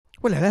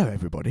Well, hello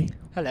everybody.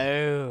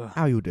 Hello.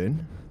 How are you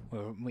doing?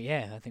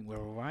 I think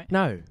we're all right.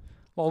 No.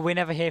 Well, we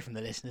never hear from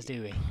the listeners,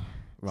 do we?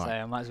 Right. So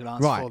I might as well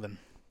answer for them.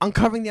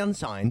 Uncovering the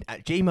Unsigned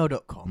at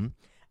gmail.com,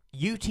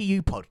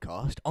 UTU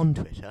podcast on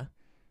Twitter.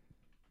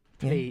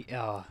 Please.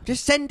 Yeah. Oh.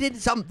 Just send in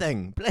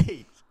something,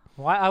 please.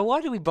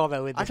 Why do we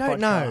bother with this I don't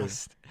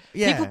podcast? know.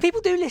 Yeah.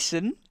 People do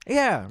listen.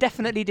 Yeah.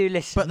 Definitely do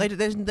listen. But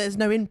there's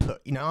no input.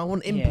 You know, I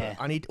want input. Yeah.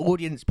 I need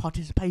audience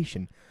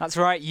participation. That's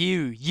right.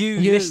 You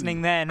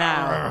listening there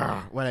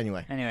now. Well,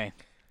 anyway.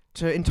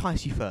 To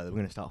entice you further, we're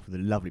going to start off with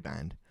a lovely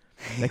band.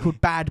 They're called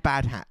Bad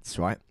Bad Hats,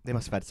 right? They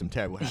must have had some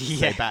terrible hats to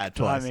say bad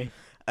twice.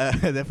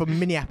 They're from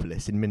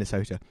Minneapolis in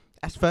Minnesota.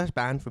 That's the first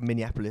band from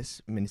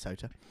Minneapolis,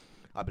 Minnesota,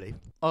 I believe.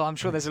 Oh, I'm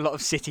sure there's a lot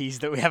of cities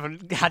that we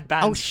haven't had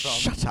bands from.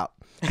 Shut up.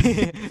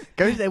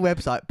 Go to their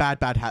website,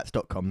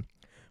 badbadhats.com,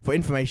 for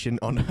information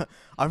on...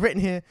 I've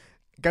written here,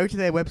 go to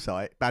their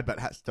website,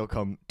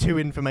 badbadhats.com, to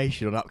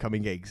information on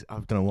upcoming gigs. I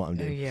don't know what I'm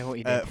doing. Oh, yeah, what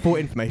you doing? For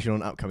information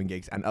on upcoming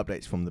gigs and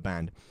updates from the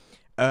band.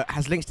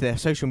 Has links to their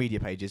social media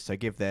pages, so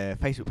give their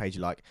Facebook page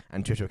a like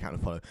and Twitter account a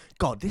follow.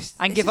 God,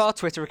 give our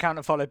Twitter account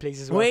a follow, please,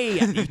 as well.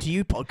 We at the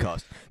UTU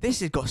podcast.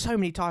 This has got so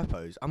many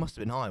typos. I must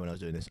have been high when I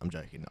was doing this. I'm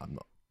joking. I'm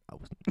not. I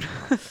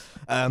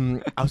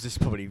wasn't. I was just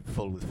probably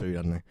full with food.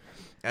 I don't know.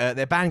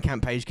 Their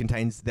Bandcamp page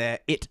contains their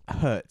It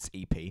Hurts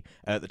EP,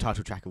 the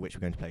title track of which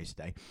we're going to play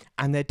today,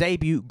 and their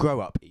debut Grow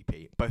Up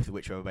EP, both of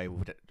which are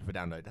available for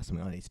download. That's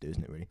something I need to do,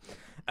 isn't it, really?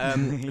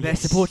 They're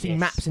supporting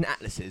Maps and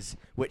Atlases,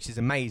 which is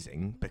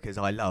amazing because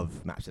I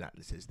love Maps and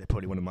Atlases. They're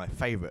probably one of my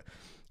favourite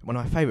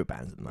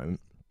bands at the moment.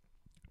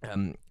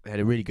 They had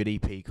a really good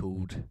EP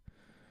called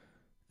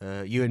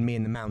You and Me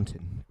in the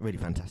Mountain. Really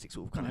fantastic,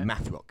 sort of kind of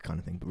math rock kind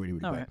of thing, but really,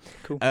 really great.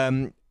 Cool.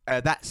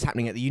 That's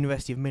happening at the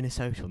University of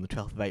Minnesota on the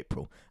 12th of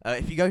April.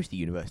 If you go to the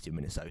University of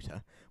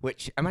Minnesota,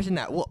 which, imagine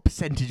that, what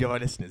percentage of our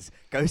listeners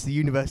goes to the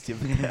University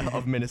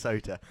of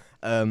Minnesota,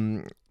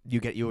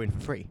 you're in for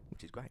free,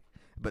 which is great.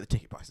 But the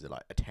ticket prices are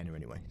like a tenner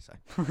anyway, so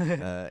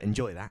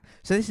enjoy that.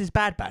 So this is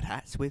Bad Bad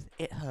Hats with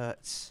It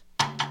Hurts.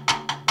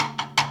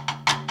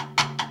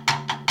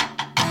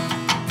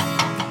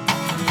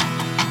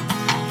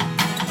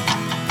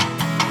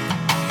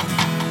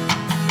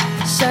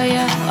 So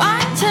you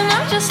want to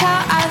know just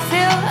how I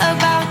feel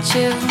about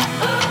you.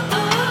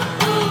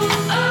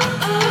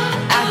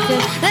 I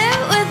could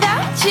live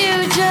without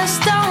you,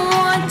 just don't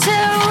want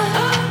to.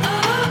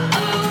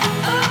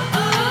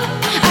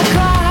 I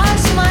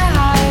cross my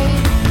heart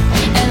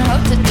and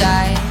hope to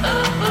die,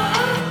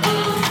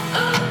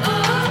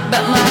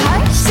 but my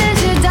heart says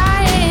you're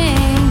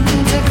dying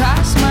to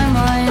cross my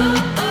mind.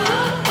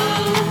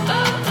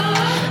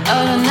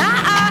 Oh, the night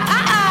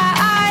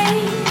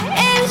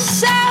is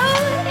so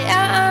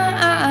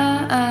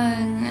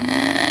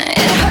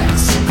it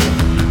hurts.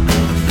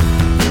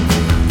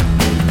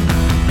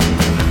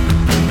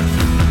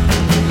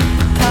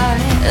 But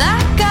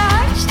like a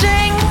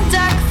heartstring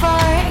stuck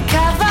for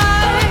cover.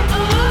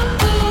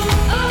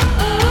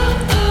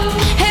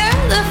 Hear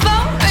the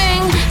phone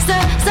ring,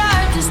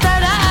 start to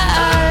stutter.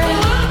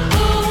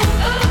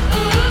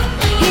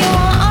 He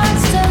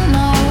wants to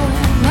know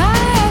why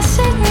I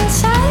sit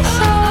inside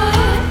so.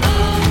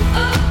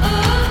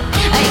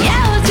 I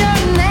yelled your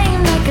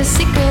name like a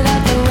secret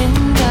out the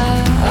window.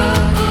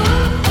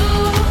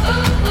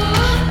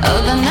 Oh,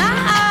 the night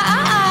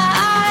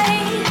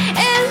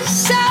is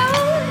so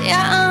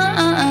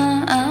young.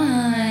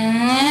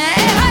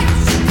 It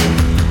hurts.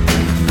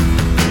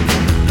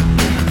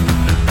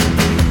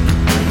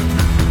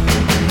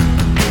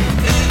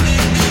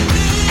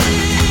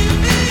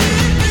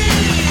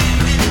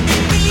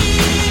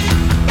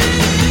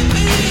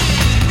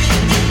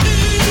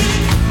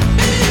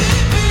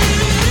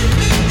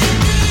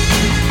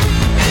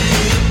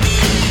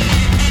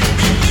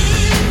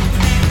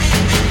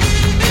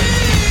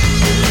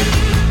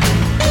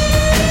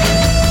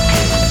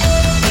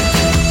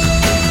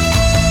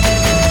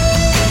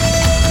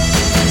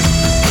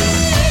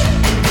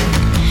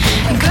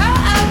 Grow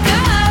up,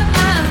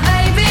 my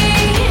baby.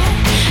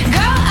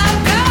 Grow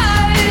up,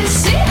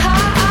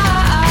 sweetheart.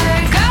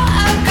 Grow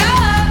up,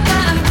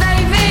 my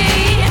baby.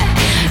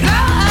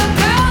 Grow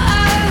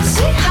up,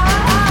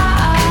 sweetheart.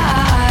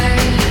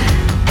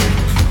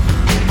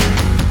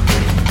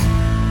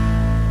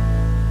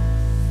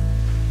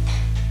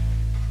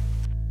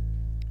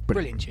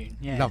 Brilliant tune.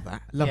 Yeah. Love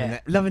that.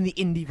 Loving the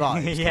indie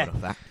vibes Yeah.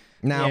 of that.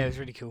 Now, Yeah, it was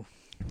really cool.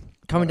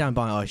 coming down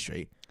by High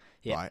Street,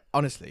 Yeah. right,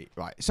 honestly,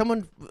 right, I was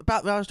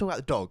talking about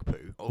the dog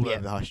poo all over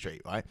the High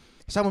Street, right?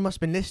 Someone must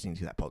have been listening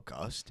to that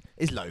podcast,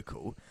 is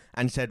local,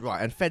 and said,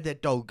 right, and fed their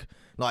dog,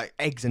 like,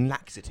 eggs and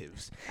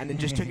laxatives, and then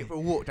just took it for a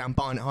walk down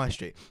Barnet High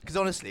Street. Because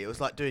honestly, it was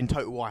like doing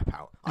total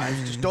wipeout. I was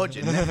just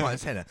dodging left, right, and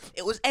centre.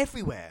 It was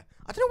everywhere.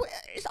 I don't know,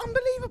 it's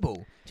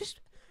unbelievable. Just,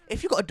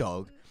 if you've got a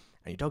dog,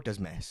 and your dog does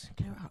mess,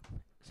 clear it up.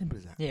 Simple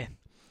as that. Yeah.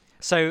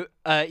 So,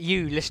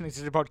 you listening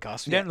to the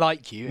podcast, we don't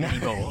like you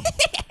anymore.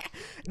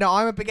 No,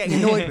 I'm getting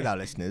annoyed with our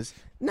listeners.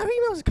 No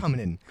emails are coming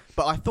in.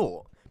 But I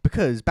thought,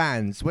 because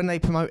bands, when they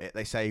promote it,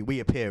 they say, we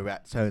appear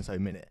at so-and-so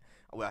minute.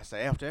 Well, I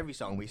say after every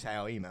song we say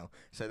our email.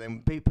 So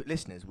then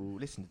listeners will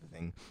listen to the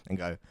thing and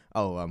go,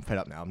 "Oh, I'm fed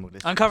up now. I'm not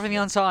listening." Uncovering the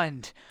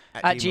Unsigned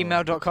at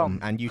gmail.com.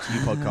 and UTU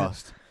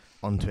podcast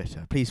on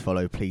Twitter. Please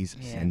follow. Please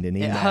send in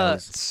emails. It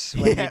hurts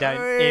when you don't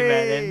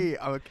email in.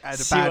 I had a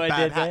See what I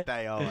bad did hat there?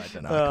 day. Oh, I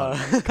don't know.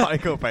 I can't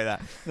incorporate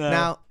that. No.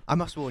 Now, I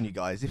must warn you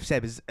guys, if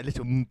Seb is a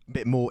little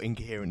bit more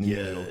incoherent than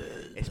usual,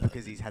 it's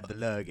because he's had the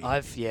lurgy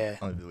over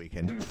the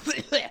weekend.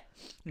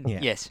 Yeah.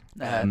 Yes.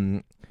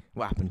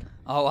 What happened?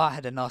 Oh, I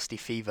had a nasty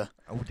fever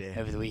Oh dear.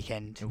 over the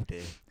weekend. Oh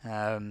dear.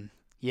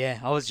 Yeah,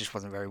 I just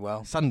wasn't very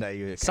well. Sunday,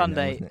 you were okay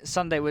Sunday, then, wasn't it?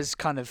 Sunday was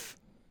kind of.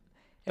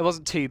 It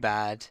wasn't too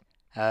bad,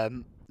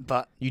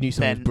 but You knew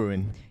something was then-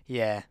 brewing.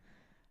 yeah,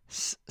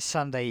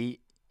 Sunday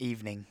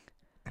evening,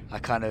 I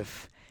kind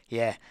of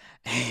I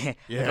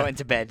got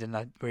into bed and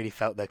I really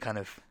felt the kind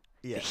of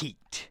the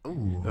heat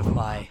Ooh. of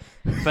my.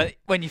 But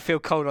when you feel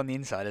cold on the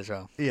inside as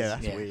well, Yeah,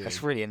 that's weird.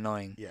 That's really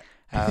annoying. Yeah.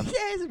 Um, Yeah,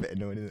 it's a bit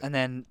annoying, isn't it? And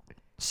then,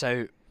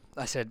 so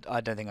I said,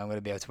 I don't think I'm going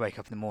to be able to wake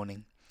up in the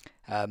morning.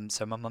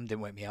 So my mum didn't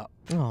wake me up,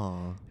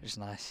 Oh. which was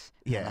nice.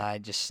 Yeah. And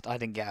I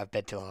didn't get out of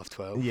bed till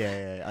 12:30.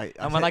 Yeah.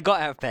 And when I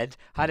got out of bed,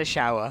 I had a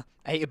shower,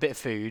 ate a bit of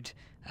food,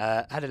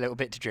 had a little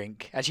bit to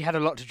drink. Actually, had a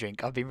lot to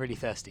drink. I've been really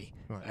thirsty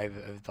over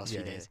the past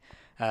few days.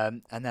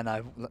 And then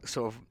I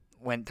sort of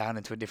went down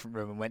into a different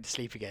room and went to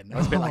sleep again. I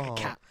was a bit like a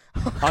cat.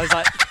 I was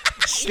like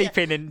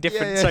sleeping in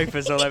different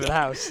sofas all over the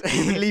house.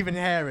 Leaving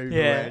hair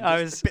everywhere. Yeah,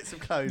 I just was- bits of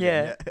clothing.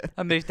 Yeah.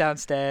 I moved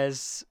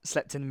downstairs,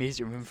 slept in the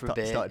music room for a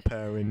bit. Started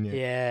purring.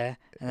 Yeah,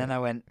 and then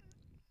I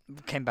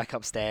came back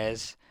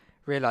upstairs,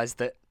 realised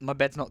that my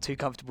bed's not too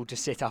comfortable to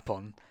sit up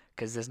on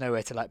because there's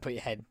nowhere to like put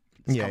your head.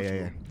 It's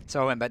comfortable.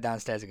 So I went back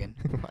downstairs again.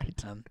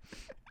 Right.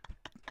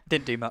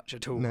 Didn't do much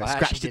at all. No, I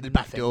scratched actually at the did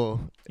back nothing. door.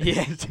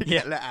 Yeah, to yeah.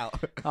 get let out.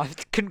 I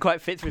couldn't quite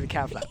fit through the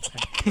cat flap.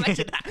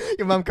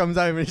 Your mum comes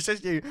home and it's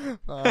just you.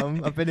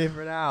 I've been here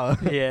for an hour.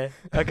 Yeah,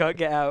 I can't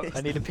get out.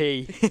 I need a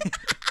pee.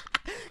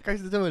 Go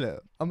to the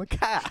toilet. I'm a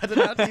cat. I don't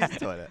know how to use the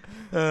toilet.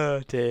 Oh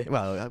dear.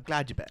 Well, I'm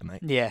glad you're better,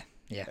 mate. Yeah.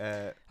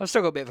 I've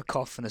still got a bit of a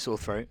cough and a sore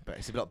throat. But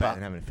it's a lot better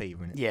than having a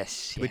fever, isn't it?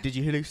 Yes. But did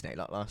you hallucinate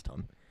like last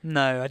time?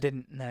 No, I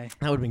didn't. No.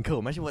 That would have been cool.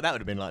 Imagine what that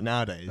would have been like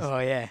nowadays. Oh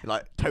yeah.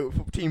 Like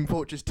Team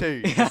Fortress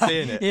 2, just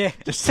seeing it. Yeah.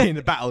 Just seeing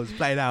the battles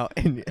played out.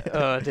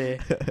 Oh dear.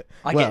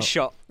 I Well, get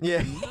shot.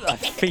 Yeah. I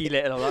feel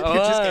it and I'm like, You're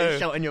just getting oh.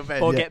 shot in your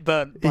bed. Or yeah. get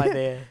burnt by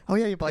the. Oh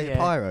yeah, you buy your Yeah.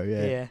 pyro.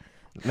 Yeah. Yeah.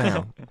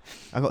 Now,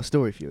 I've got a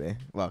story for you here.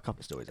 Well, a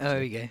couple of stories. Oh,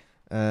 Actually. we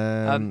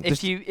go.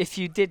 Just- If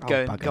you did Oh,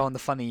 go bugger. on the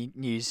Funny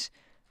News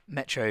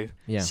Metro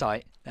Yeah.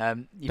 site, you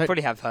Don't-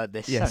 probably have heard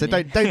this. Yeah, so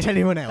haven't you? don't tell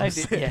anyone Don't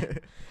else. yeah.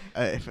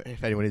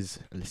 If anyone is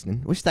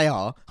listening, which they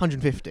are,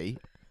 150.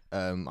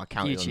 I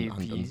counted YouTube on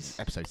views.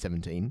 episode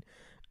 17.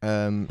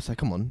 So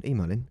come on,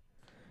 email in.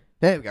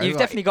 There we go. You've right.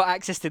 definitely got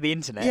access to the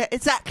internet. Yeah,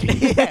 exactly.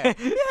 Yeah,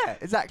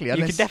 exactly. You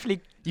Unless could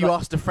definitely you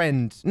asked a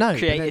friend. No,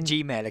 create but a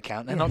then- Gmail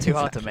account. They're Yeah, not too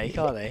hard to exactly. make,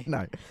 are they?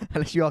 No,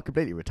 unless you are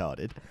completely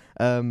retarded.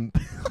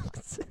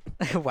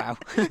 Wow.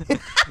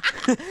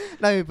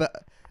 No,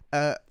 but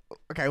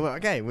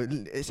okay. Well,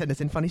 send us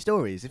in funny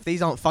stories. If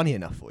these aren't funny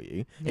enough for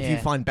you, if you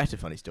Yeah. find better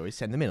funny stories,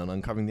 send them in on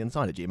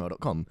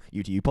uncoveringtheunside@gmail.com.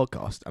 UTU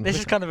podcast. And This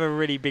is kind of a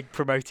really big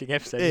promoting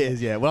episode. it isn't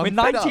is, yeah. Well, We're I'm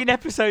fed 19 up.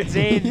 episodes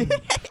in.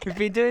 We've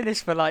been doing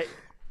this for like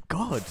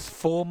God,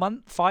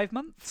 5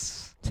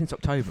 months. since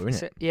October, isn't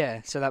So, it?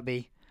 yeah, so that'd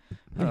be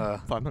Yeah,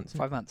 5 months.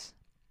 5 months.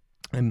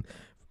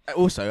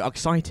 Also,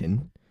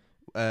 exciting.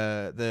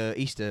 The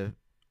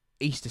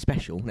Easter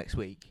special next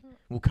week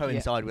will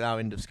coincide with our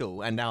end of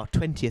school and our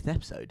 20th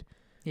episode,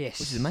 Yes.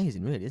 which is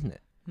amazing, really, isn't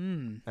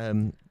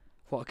it?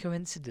 What a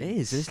coincidence. It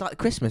is. It's like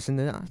Christmas, and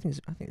I think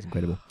it's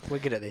incredible. We're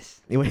good at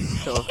this. Sort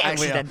Sort of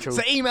accidental.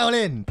 So email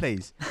in,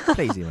 please.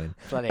 Please email in.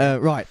 Bloody hell.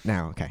 Right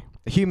now, okay.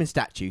 A human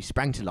statue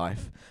sprang to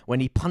life when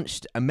he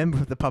punched a member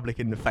of the public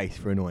in the face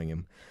for annoying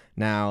him.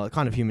 Now, the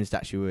kind of human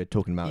statue we're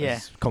talking about Yeah.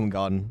 is Covent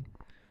Garden,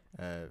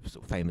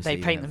 sort of famously.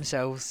 They paint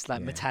themselves like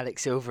yeah. metallic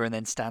silver and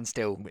then stand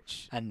still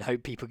which and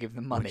hope people give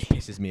them money. Which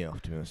pisses me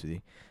off, to be honest with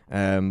you.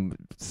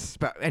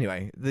 But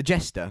anyway, the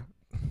jester,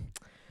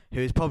 who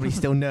is probably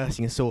still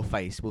nursing a sore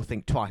face, will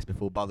think twice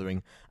before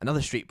bothering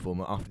another street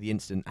performer after the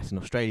incident at an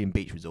Australian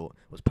beach resort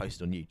was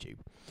posted on YouTube.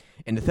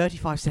 In the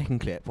 35-second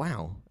clip,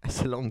 wow,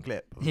 that's a long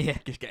clip. Of Yeah.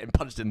 just getting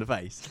punched in the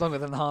face. It's longer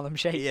than the Harlem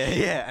Shake.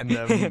 Yeah,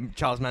 and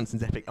Charles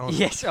Manson's epic answer.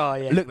 Yes, oh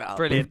yeah. Look that up.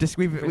 Brilliant.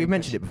 We've Brilliant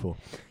mentioned it before.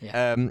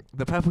 Yeah.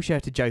 The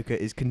purple-shirted Joker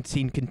is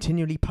seen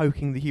continually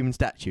poking the human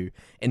statue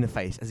in the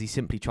face as he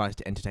simply tries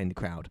to entertain the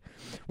crowd.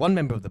 One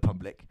member of the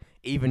public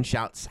even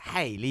shouts,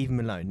 "Hey, leave him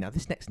alone." Now,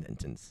 this next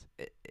sentence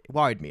it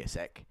worried me a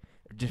sec,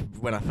 just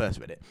when I first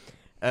read it.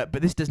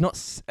 But this does not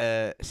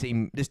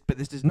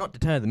this does not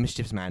deter the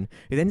mischievous man,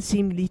 who then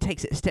seemingly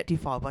takes it a step too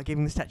far by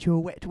giving the statue a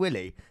wet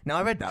willy. Now,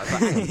 I read that. I was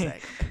like, hang on a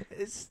sec.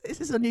 Is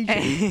this on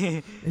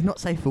YouTube? It's not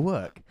safe for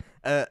work.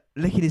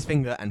 Licking his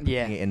finger and putting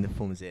Yeah. it in the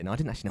performer's ear. Now, I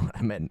didn't actually know what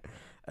that meant.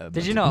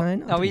 Did you not? No, I Oh,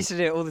 we didn't. used to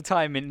do it all the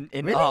time in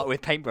Really? art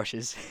with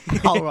paintbrushes.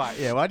 Oh, right,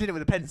 yeah. Well, I did it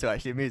with a pencil,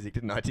 actually, in music,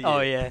 didn't I? To Oh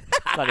you? yeah.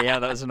 Bloody hell,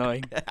 that was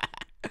annoying.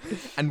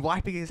 And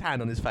wiping his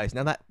hand on his face.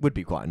 Now, that would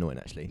be quite annoying,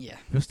 actually. Yeah.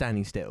 If you're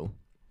standing still.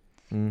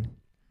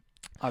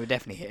 I would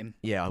definitely hit him.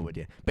 Yeah, I would,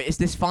 yeah. But it's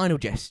this final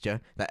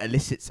gesture that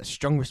elicits a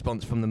strong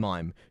response from the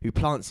mime, who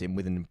plants him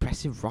with an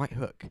impressive right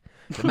hook.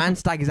 The man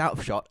staggers out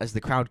of shot as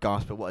the crowd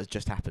gasp at what has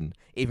just happened.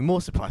 Even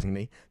more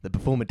surprisingly, the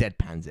performer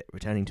deadpans it,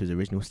 returning to his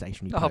original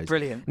stationary Oh, pose.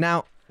 brilliant.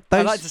 Now,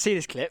 I'd like to see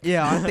this clip.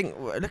 Yeah, I think...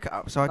 Look it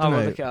up. So I I don't will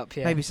know. look it up,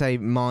 yeah. Maybe say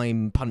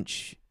mime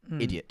punch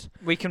Mm. idiot.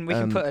 We can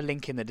put a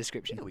link in the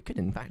description. Yeah, we could,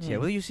 in fact, yeah. Mm.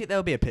 Well, you see,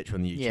 there'll be a picture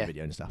on the YouTube Yeah.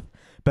 video and stuff.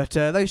 But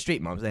those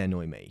street mimes, they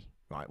annoy me.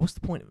 Right, what's the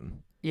point of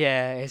them?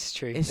 Yeah, it's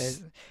true.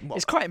 It's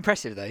It's quite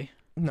impressive, though.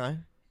 No.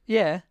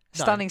 Yeah, No.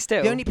 standing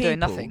still, The only doing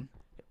people- nothing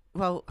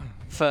Well,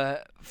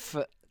 for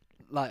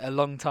like a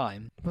long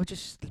time. well,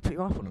 just put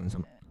your iPhone on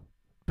something.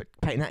 But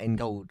paint that in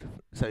gold,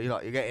 so you're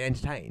getting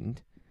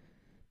entertained.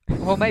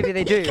 Well, maybe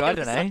they do. I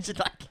don't know. Such a,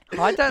 like-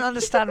 I don't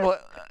understand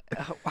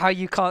how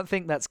you can't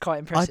think that's quite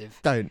impressive.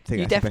 I don't think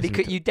You that's definitely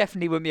impressive. could. You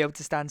definitely wouldn't be able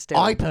to stand still.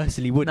 I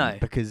personally wouldn't No.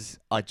 because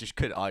I just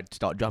could. I'd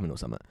start drumming or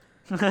something,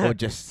 or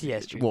just Yeah,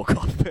 it's true. walk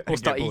off or and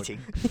start get bored.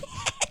 eating.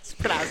 Just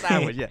put out a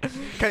sandwich. Yeah,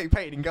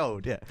 painted in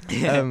gold. Yeah.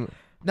 Yeah.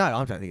 No, I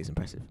don't think it's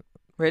impressive.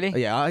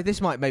 Really? Yeah,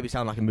 this might maybe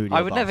sound like a moody. I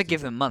old would never bastard.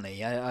 give them money.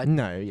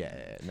 No,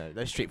 yeah, no.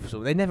 Those street football,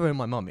 they never earn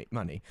my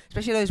money.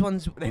 Especially those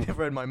ones, they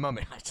never earn my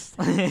money.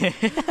 I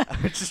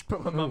just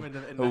put my mum in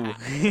the Ooh.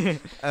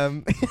 hat.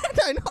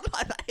 No, not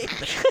like that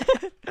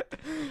either.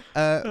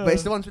 But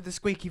it's the ones with the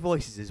squeaky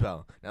voices as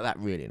well. Now that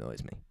really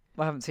annoys me.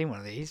 I haven't seen one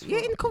of these. Yeah,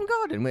 in Covent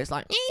Garden where it's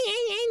like,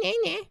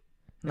 They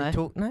No.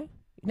 talk, no? You've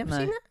never No.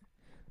 seen that?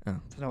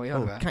 Don't know what you're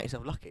Oh, on about. count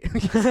yourself lucky.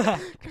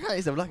 Count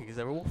yourself lucky because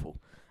they're awful.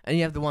 And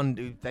you have the one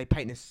who they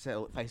paint this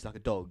face like a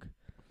dog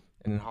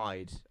and then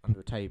hide under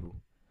a table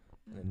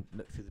and then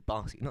look through the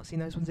basket. You not seen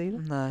those ones either?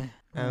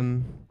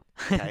 No.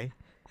 Okay.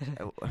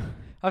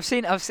 I've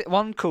seen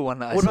one cool one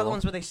that I What saw. about the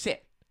ones where they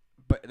sit,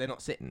 but they're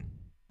not sitting?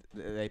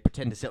 They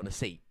pretend to sit on a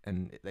seat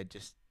and they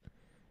just...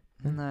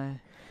 No.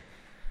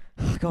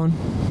 Go on.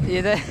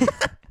 Yeah,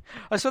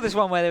 I saw this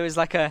one where there was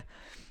like a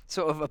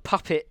sort of a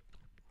puppet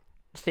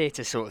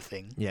theatre sort of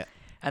thing. Yeah.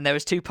 And there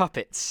was two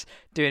puppets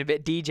doing a bit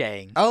of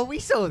DJing. Oh, we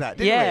saw that,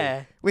 didn't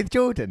Yeah. we? With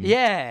Jordan.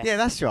 Yeah. Yeah,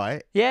 that's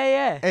right.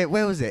 Yeah.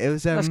 Where was it? It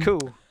was... That's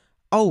cool.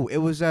 Oh, it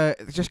was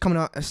just coming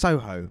out of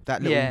Soho.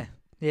 That little...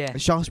 Yeah.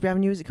 Shaftesbury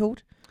Avenue, is it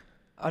called?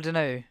 I don't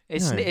know.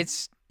 It's No.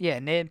 it's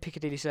near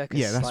Piccadilly Circus.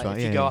 Yeah, that's like, right,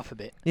 If yeah, you go yeah. up a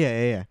bit.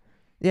 Yeah.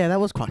 Yeah, that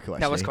was quite cool,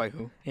 actually. That was quite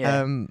cool.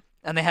 Yeah.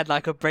 And they had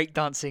like a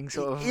breakdancing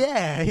sort of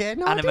Yeah.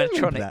 No, I do remember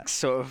animatronics that.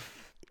 sort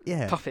of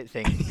Yeah. puppet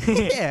thing.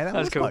 Yeah, that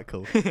was was cool. quite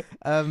cool.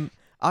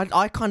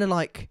 I kind of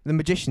like the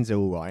magicians are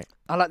all right.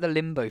 I like the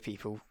limbo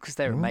people because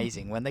they're Ooh.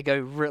 amazing when they go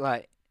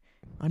like.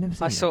 I never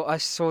seen I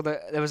saw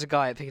that there was a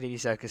guy at Piccadilly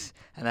Circus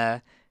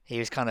and he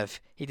was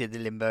he did the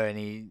limbo and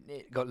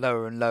it got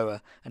lower and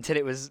lower until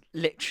it was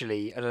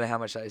literally, I don't know how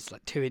much that is,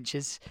 like 2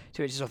 inches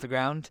off the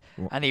ground.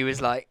 What? And he was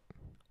like,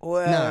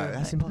 whoa. No,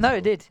 that's impossible. No,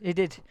 it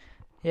did.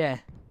 Yeah.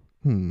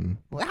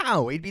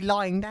 Wow, he'd be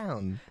lying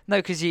down. No,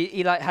 because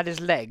he like had his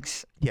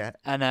legs Yeah.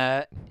 and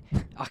I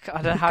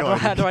don't know Go on,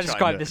 how do you I try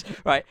describe and do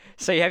this? Right.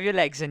 So you have your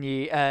legs and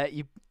you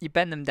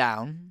bend them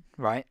down,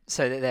 right?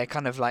 So that they're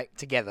kind of like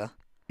together.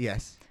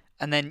 Yes.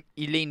 And then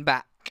you lean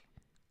back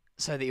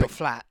so that you're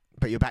flat.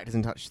 But your back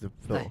doesn't touch the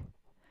floor. No.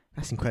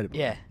 That's incredible.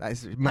 Yeah. That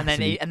is And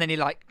massively... then he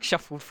like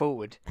shuffled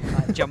forward,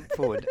 like jumped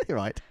forward. You're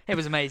right. It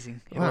was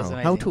amazing. It Wow. was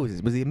amazing. How tall was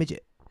he? Was he a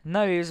midget?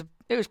 No, it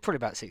was probably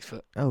about 6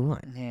 foot. Oh,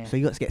 right. Yeah. So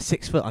you got to get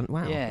 6 foot.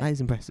 Wow, Yeah. that is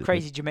impressive.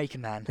 Crazy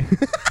Jamaican man.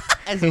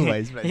 As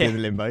always, but Yeah. doing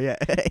the limbo, yeah.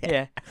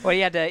 Yeah. Well, he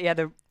had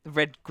a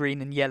red,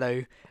 green, and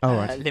yellow Oh,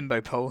 right.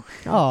 limbo pole,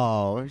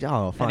 Oh,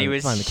 fine. and he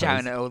was fine the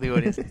shouting colours. at all the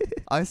audience.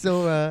 I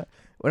saw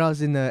when I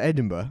was in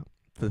Edinburgh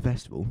for the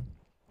festival.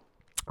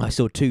 I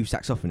saw 2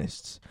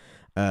 saxophonists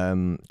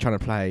trying to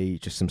play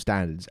just some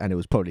standards, and it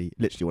was probably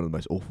literally one of the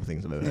most awful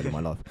things I've ever heard in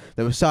my life.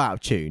 They were so out of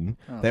tune.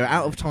 Oh, They were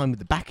out no. of time with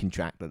the backing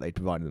track that they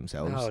provided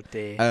themselves. Oh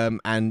dear.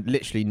 And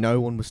literally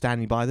no one was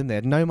standing by them. They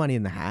had no money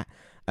in the hat.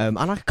 And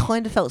I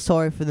kind of felt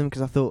sorry for them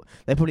because I thought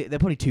they're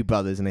probably 2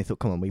 brothers, and they thought,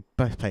 come on, we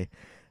both play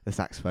the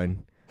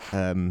saxophone to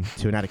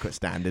an adequate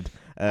standard.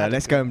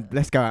 Let's go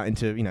out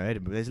into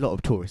Edinburgh. There's a lot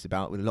of tourists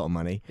about with a lot of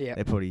money. Yeah.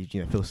 They probably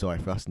feel sorry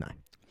for us. No,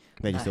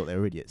 they just No. thought they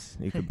were idiots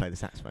who couldn't play the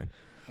saxophone.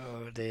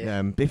 Oh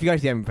dear. But if you go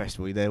to the Edinburgh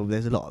Festival,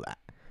 there's a lot of that.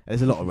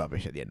 There's a lot of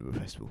rubbish at the Edinburgh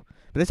Festival,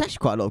 but there's actually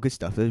quite a lot of good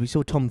stuff. We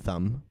saw Tom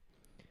Thumb,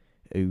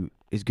 who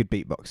is a good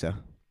beatboxer.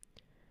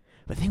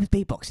 But the thing with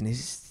beatboxing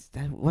is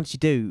that once you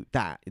do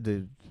that,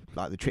 the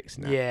tricks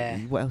and that, Yeah.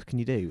 what else can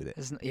you do with it?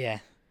 Yeah.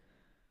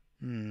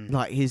 Mm.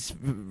 Like his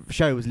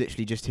show was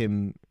literally just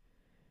him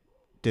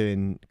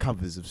doing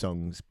covers of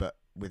songs, but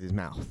with his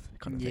mouth,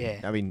 kind of thing.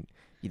 Yeah. I mean,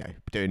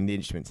 doing the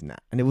instruments and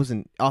that. And it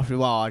wasn't. After a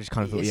while, I just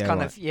kind of thought, It's yeah, kind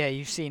right. of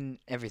you've seen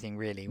everything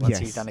really once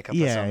you've done a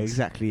couple of songs. Yeah,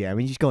 exactly. Yeah, I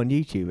mean, you just go on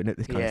YouTube and look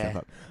this kind of Yeah. stuff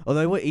up.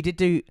 Although what he did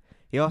do,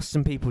 he asked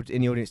some people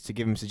in the audience to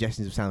give him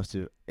suggestions of sounds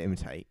to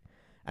imitate,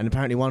 and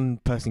apparently one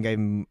person gave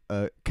him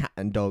a cat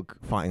and dog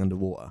fighting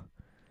underwater,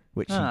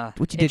 which Ah,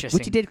 he did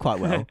interesting. quite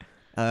well.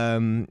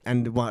 and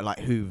like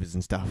Hoovers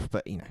and stuff.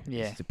 But Yeah.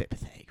 it's a bit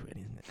pathetic,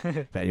 really, isn't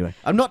it? But anyway,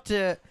 I'm not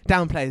to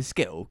downplay his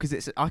skill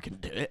because I can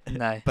do it.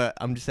 No. But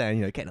I'm just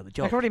saying, get another I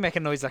job. can probably make a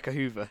noise like a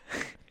Hoover.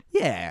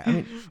 Yeah, I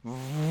mean,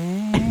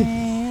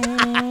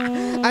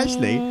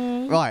 actually,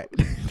 right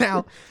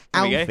now,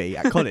 There we go. Alfie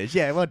at college.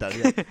 Yeah, well done.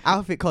 Yeah.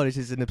 Alfie at college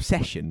is an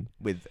obsession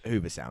with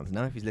Hoover sounds. I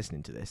don't know if he's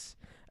listening to this.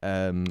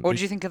 What did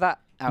you think of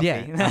that, Alfie?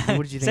 Yeah, Alfie,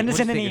 what did you think? Send us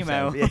what in did an you think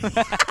email. of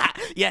Sam? Yeah.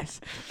 Yes.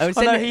 Oh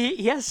no,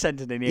 he has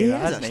sent in an He email,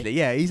 has hasn't actually. he?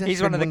 Yeah, he's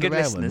He's one of the good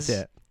rare listeners.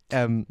 Ones,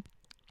 yeah.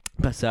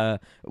 But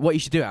what you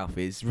should do,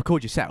 Alfie, is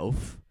record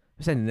yourself,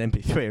 send an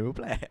MP3, and we'll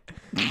play it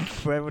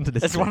for everyone to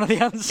listen. It's to. one of the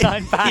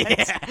unsigned bands.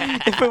 Yeah.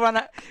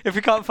 If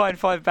we can't find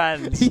 5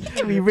 bands.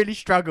 We really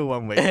struggle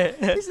one week.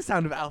 It's the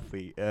sound of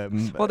Alfie.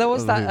 Well, there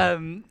was of that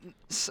Hoover.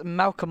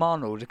 Malcolm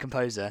Arnold, a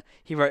composer.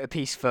 He wrote a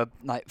piece for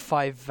like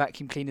 5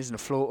 vacuum cleaners and a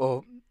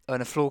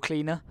floor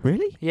cleaner.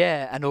 Really?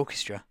 Yeah, and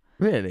orchestra.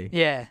 Really?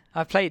 Yeah,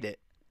 I played it.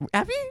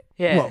 Have you?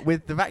 Yeah. What,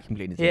 with the vacuum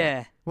cleaners? in it?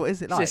 Yeah. What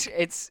is it So like?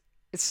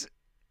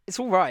 it's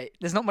all right.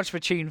 There's not much of a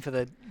tune for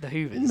the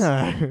Hoovers.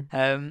 No.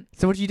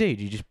 So what do? Do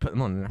you just put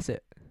them on and that's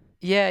it?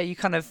 Yeah, you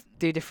kind of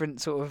do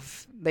different sort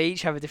of. They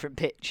each have a different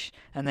pitch,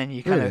 and then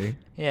you kind of. Really?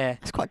 Yeah.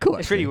 It's quite cool.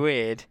 It's really actually.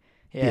 weird.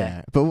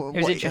 Yeah. But It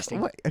was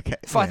interesting. Okay.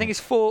 I think it's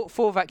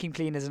four vacuum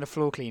cleaners and a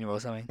floor cleaner or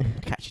something.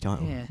 Catchy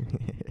title. Yeah.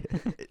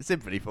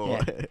 Symphony 4.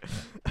 Yeah.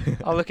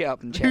 I'll look it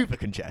up and check. Hoover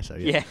Concerto.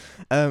 Yeah.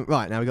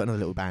 Right, now we've got another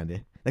little band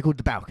here. They're called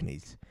The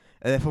Balconies.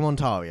 They're from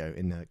Ontario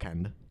in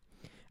Canada.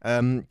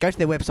 Go to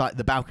their website,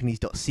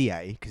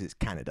 thebalconies.ca, because it's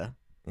Canada.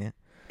 Yeah.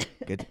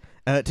 Good.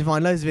 To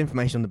find loads of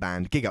information on the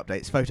band, gig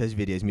updates, photos,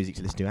 videos, music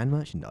to listen to, and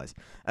merchandise.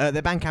 Their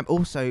Bandcamp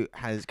also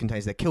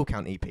contains their Kill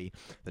Count EP,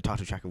 the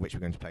title track of which we're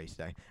going to play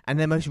today, and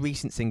their most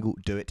recent single,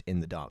 Do It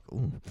in the Dark.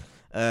 Ooh.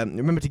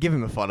 Remember to give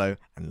them a follow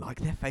and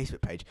like their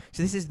Facebook page.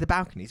 So this is The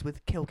Balconies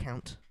with Kill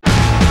Count.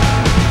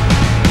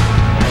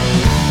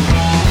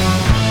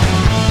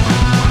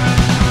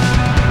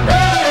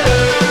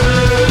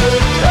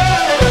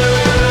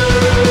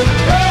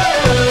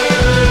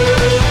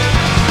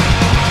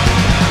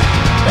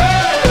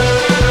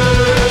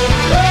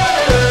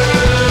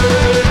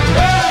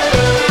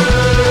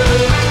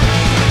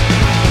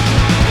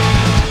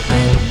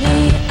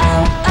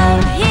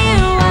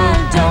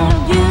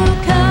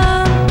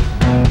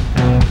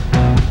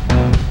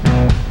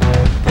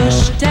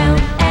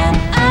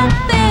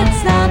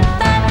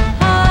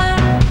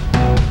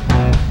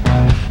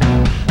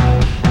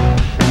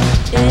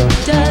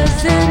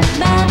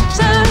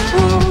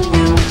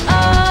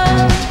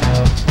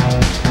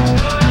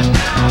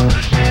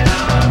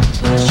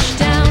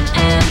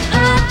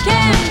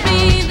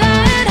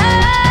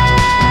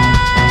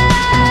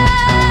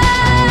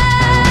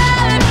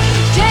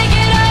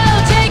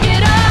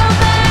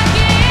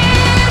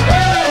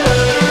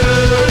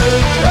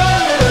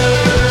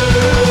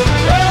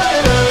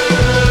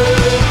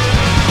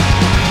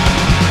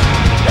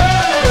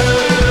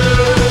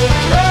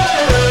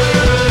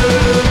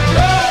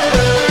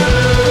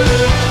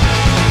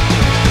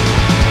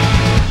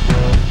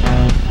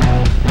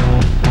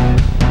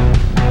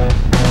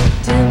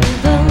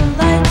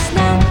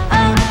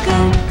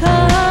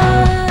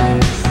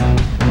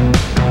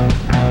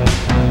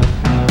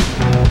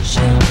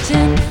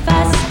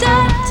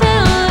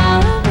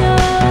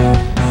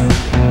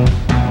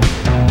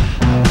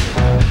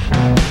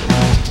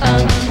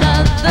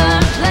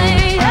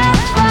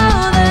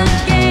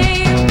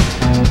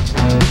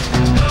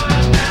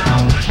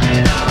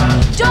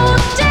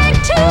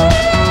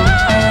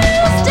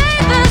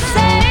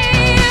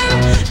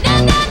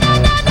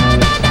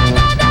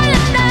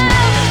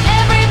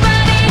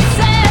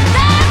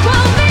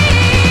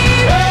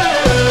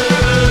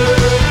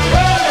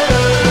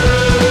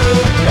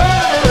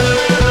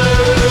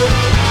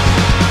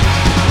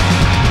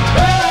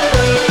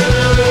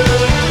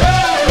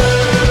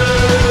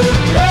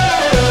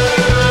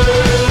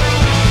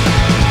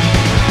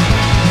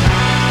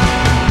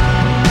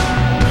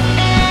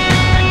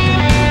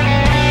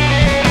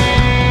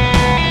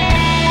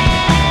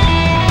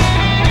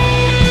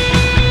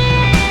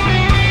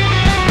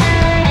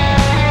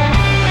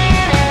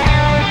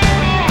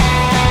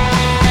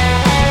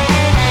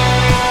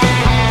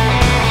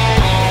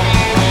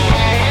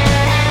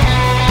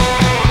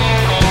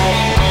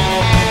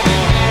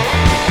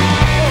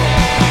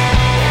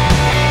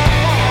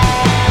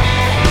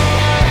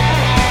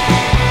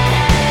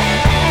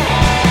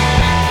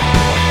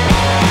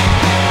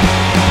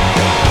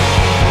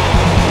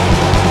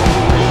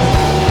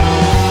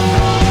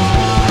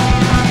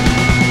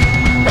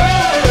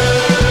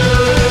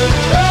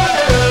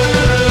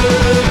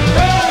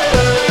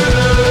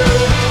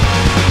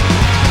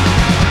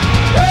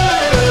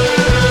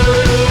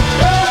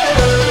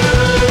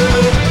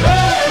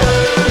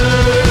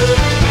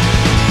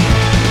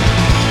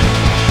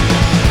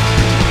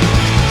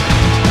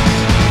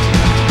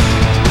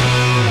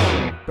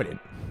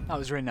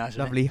 was really nice.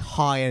 wasn't Lovely,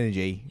 high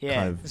energy, it? Yeah,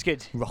 kind of it's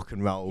good. rock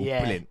and roll.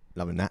 Yeah. Brilliant.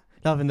 Loving that.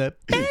 Loving the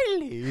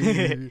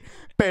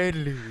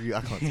belly.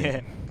 I can't sing.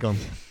 Yeah. Go on.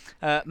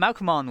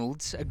 Malcolm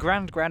Arnold's A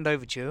Grand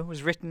Overture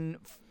was written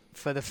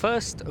for the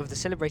first of the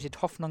celebrated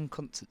Hoffnung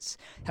concerts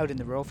held in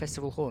the Royal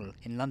Festival Hall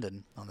in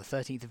London on the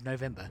 13th of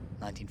November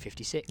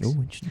 1956. Oh,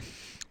 interesting.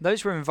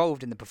 Those were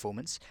involved in the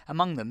performance,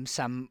 among them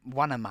Sam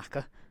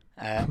Wanamaker,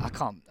 I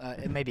can't,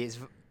 maybe it's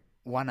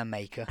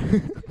Wanamaker, I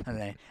don't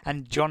know,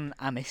 and John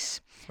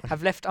Amis,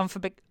 have left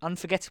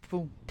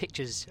unforgettable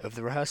pictures of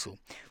the rehearsal,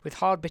 with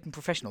hard-bitten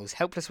professionals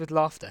helpless with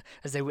laughter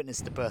as they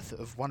witnessed the birth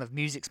of one of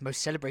music's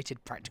most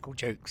celebrated practical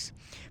jokes.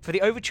 For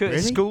the overture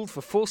is Really? schooled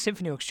for 4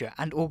 symphony orchestra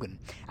and organ,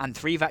 and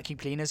 3 vacuum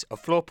cleaners, a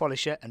floor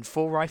polisher, and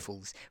 4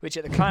 rifles, which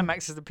at the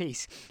climax of the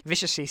piece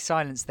viciously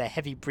silence their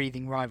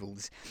heavy-breathing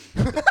rivals.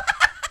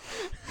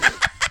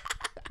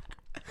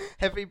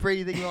 Heavy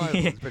breathing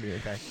rivals.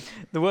 Brilliant. Okay.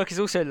 The work is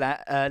also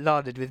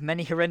larded with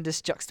many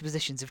horrendous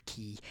juxtapositions of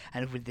key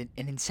and with an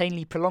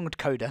insanely prolonged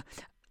coda.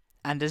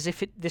 And as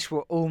if this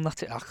were all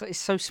not... it's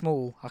so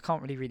small, I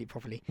can't really read it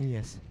properly.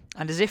 Yes.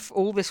 And as if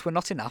all this were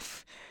not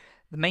enough,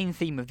 the main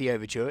theme of the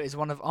overture is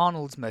one of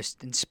Arnold's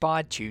most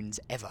inspired tunes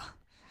ever.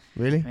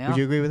 Really? Yeah. Would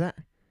you agree with that?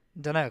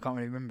 Don't know, I can't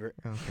really remember it.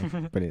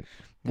 Okay. Brilliant.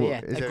 But What,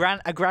 yeah, is it-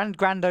 a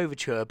grand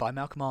overture by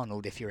Malcolm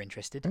Arnold, if you're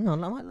interested. Hang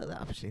on, I might look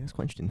that up actually. That's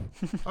quite interesting.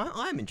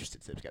 I am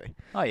interested, Sib Skelly.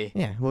 Are you?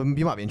 Yeah, well,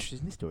 you might be interested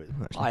in this story as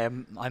well,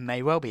 actually. I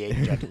may well be,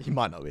 Judd. You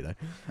might not be though.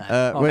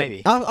 No. Well,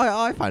 Maybe.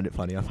 I found it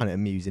funny. I found it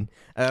amusing.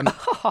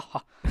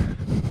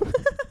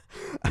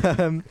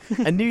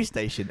 A news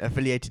station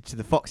affiliated to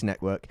the Fox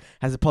network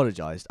has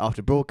apologised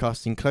after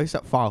broadcasting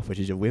close-up file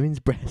footage of women's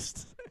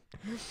breasts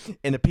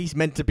in a piece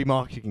meant to be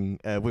marking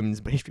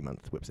Women's History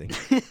Month.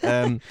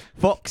 Whoopsie.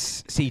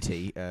 Fox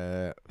CT,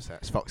 so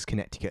that's Fox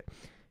Connecticut.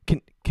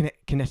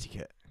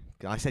 Connecticut.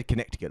 I said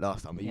Connecticut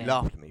last time, but you Yeah.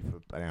 laughed at me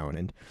for an hour on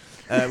end.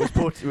 Was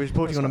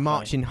reporting on a quite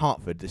march funny. in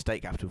Hartford, the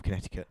state capital of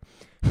Connecticut.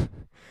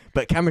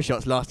 But camera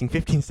shots lasting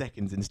 15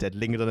 seconds instead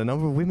lingered on a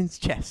number of women's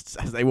chests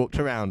as they walked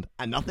around,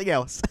 and nothing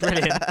else.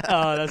 Brilliant.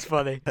 Oh, that's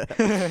funny.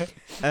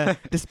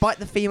 Despite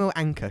the female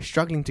anchor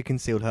struggling to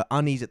conceal her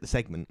unease at the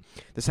segment,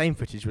 the same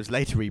footage was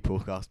later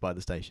rebroadcast by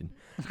the station.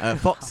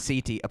 Fox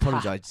CT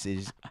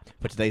apologises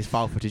for today's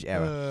file footage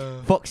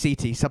error. Fox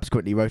CT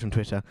subsequently wrote on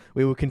Twitter,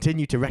 "We will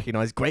continue to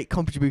recognise great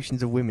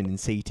contributions of women in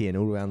CT and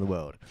all around the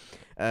world."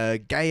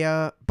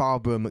 Gaia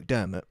Barbara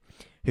McDermott,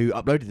 who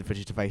uploaded the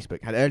footage to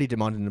Facebook, had early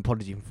demanded an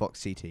apology from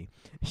Fox CT.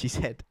 She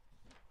said,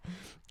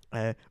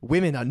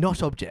 "Women are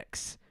not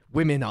objects.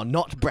 Women are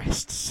not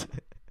breasts."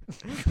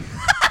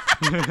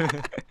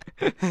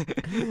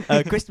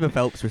 Christopher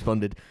Phelps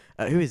responded,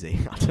 who is he?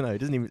 I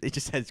don't know. It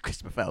just says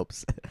Christopher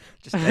Phelps.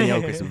 Just any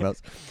old Christopher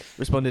Phelps.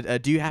 Responded, you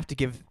do have to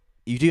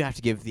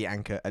give the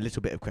anchor a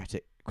little bit of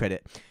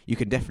credit. You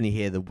can definitely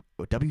hear the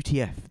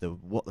WTF, the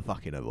what the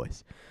fuck in her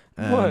voice.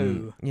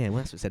 Whoa. Yeah, well,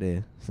 that's what it said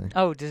here. So.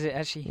 Oh, does it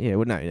actually? Yeah,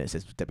 well, no, it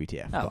says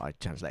WTF, Oh. but I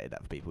translated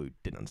that for people who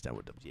didn't understand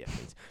what WTF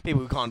means.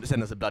 People who can't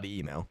send us a bloody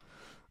email.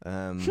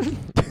 Oh,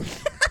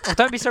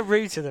 don't be so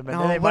rude to them, and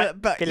then they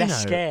might be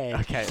less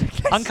scared. Okay.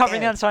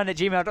 Uncovering the unsigned at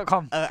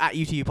gmail.com. At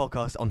UTU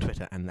Podcast on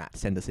Twitter and that.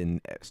 Send us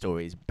in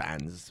stories,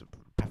 bands,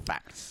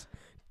 facts,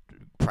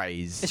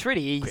 praise. It's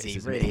really easy,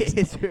 criticism. really. Isn't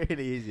it? It's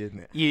really easy, isn't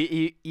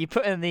it? You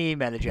put in the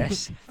email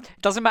address.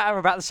 Doesn't matter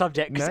about the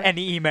subject because No.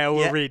 any email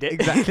will Yeah, read it.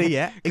 Exactly,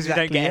 yeah. 'Cause we don't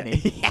exactly, get yeah.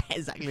 any. Yeah,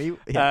 exactly.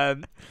 Yeah.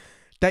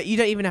 You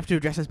don't even have to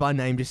address us by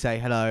name. Just say,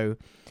 hello,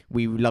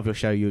 we love your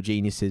show, you're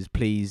geniuses.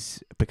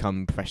 Please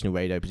become professional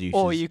radio producers.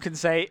 Or you can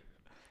say,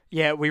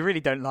 yeah, we really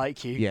don't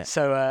like you. Yeah.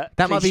 So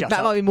that might please be shut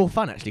up. more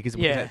fun, actually, because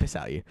we Yeah. can piss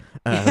out of you.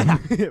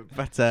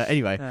 But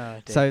anyway,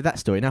 Oh, dear. so that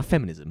story. Now,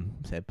 feminism,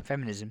 Seb.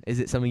 Feminism. Is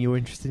it something you're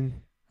interested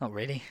in? Not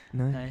really.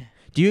 No? No.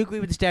 Do you agree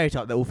with the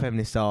stereotype that all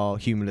feminists are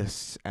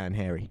humorless and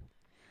hairy?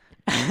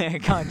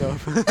 Kind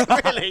of.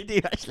 Really? Do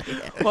you actually?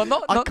 Well,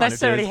 not I kind of do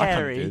necessarily as- I kind of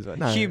do hairy. as well.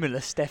 No.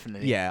 Humorless,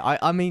 definitely. Yeah,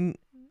 I mean,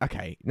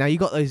 okay. Now, you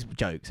got those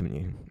jokes, haven't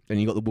you? And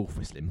you got the wolf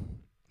whistling.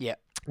 Yeah.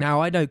 Now,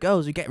 I know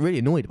girls who get really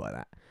annoyed by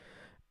that.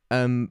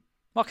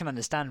 I can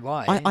understand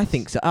why. I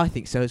think so. I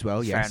think so as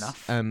well. Fair Yes.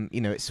 enough.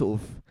 You know, it's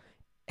sort of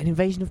an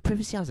invasion of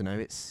privacy. I don't know.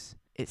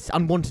 It's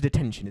unwanted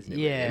attention, isn't it?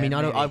 really? Yeah, I mean,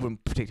 I maybe.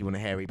 wouldn't particularly want a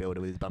hairy builder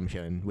with his bum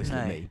showing whistling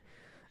at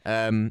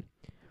No. me.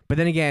 But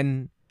then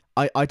again,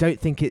 I don't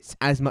think it's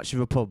as much of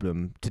a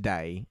problem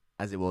today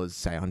as it was,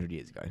 say, 100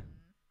 years ago.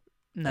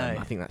 No.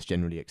 I think that's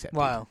generally accepted.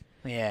 Well,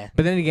 yeah.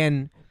 But then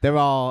again, there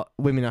are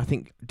women I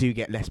think do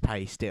get less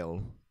pay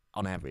still,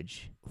 on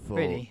average, for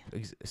Really?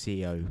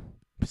 CEO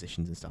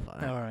positions and stuff like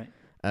that. All right.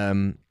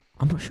 I'm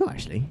not sure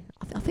actually.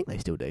 I think they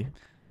still do.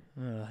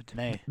 I don't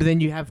know. But then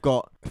you have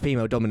got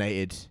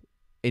female-dominated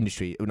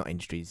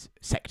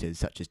sectors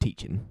such as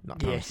teaching, like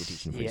primary school Yes,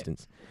 teaching, for yeah.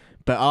 instance.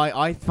 But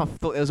I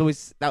thought there was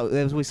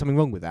always something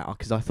wrong with that,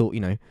 because I thought,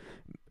 you know,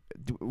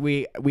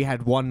 we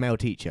had one male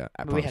teacher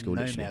at But we primary had school.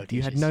 no literally. male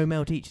You had teachers. no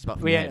male teachers apart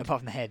from We the ain't head. apart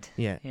from the head.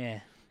 Yeah, Yeah.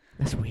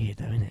 that's weird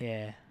though, isn't it?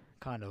 Yeah.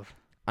 Kind of.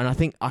 And I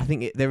think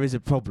there is a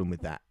problem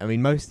with that. I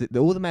mean,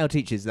 all the male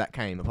teachers that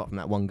came, apart from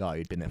that one guy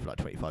who'd been there for like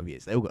 25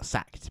 years, they all got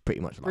sacked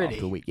pretty much like Really?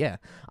 after a week. Yeah,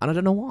 and I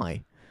don't know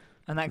why.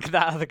 And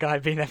that other guy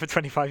had been there for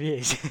 25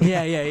 years.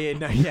 yeah.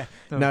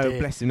 Oh, No, dear.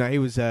 bless him. No, he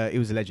was a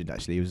legend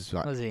actually. He was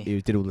like Was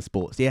he? did all the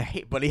sports. Yeah,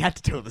 but he had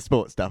to do all the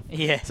sports stuff.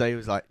 Yeah. So he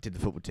was like did the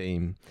football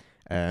team,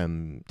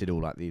 did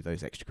all like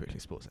those extracurricular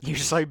sports. He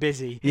was so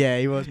busy. Yeah,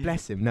 he was.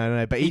 Bless him.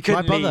 No. But He my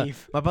couldn't brother,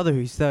 leave. my brother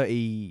who's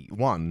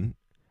 31.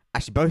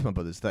 Actually, both my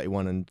brothers,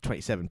 31 and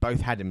 27, both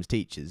had him as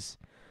teachers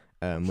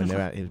when they were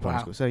at his primary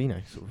Wow. school. So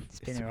sort of. It's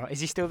been alright. Is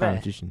he still family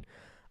there? tradition.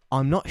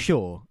 I'm not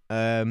sure.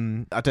 I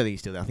don't think he's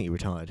still there. I think he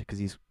retired because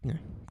he's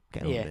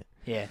getting on with it.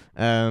 Yeah.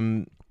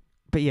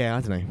 But yeah,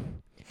 I don't know.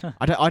 Huh.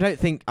 I don't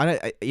think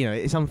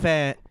it's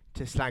unfair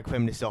to slag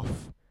feminists off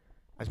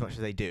as much as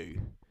they do.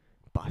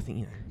 But I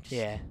think just,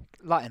 Yeah.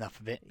 Lighten up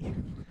a bit.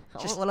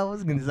 Just, well, I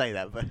wasn't going to say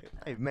that, but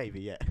maybe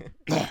yeah.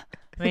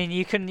 I mean,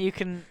 you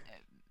can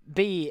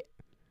be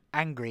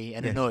angry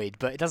and Yes. annoyed,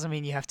 but it doesn't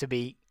mean you have to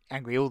be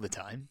angry all the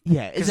time.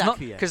 Yeah,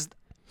 exactly. Because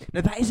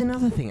No, that is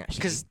another thing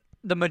actually.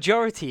 the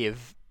majority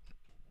of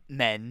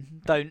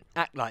men don't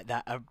act like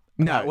that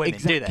about women,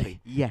 exactly. do they?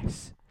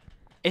 Yes.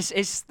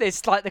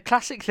 It's like the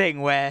classic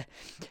thing where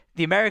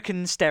the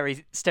American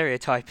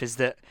stereotype is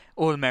that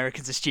all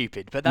Americans are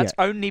stupid, but that's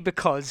only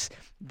because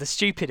the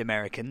stupid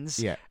Americans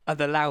Yeah. are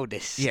the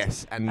loudest.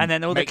 Yes. And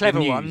then all the make clever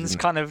news ones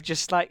and kind of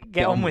just like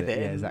get on with it.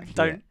 Yeah, and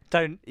exactly.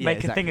 Don't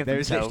make a thing of there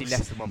themselves. is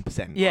literally less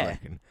than 1%. Yeah. I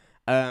reckon.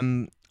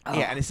 Oh.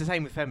 Yeah, and it's the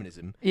same with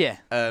feminism. Yeah.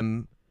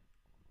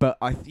 But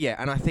I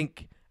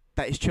think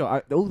that is true.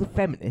 All the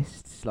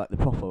feminists, like the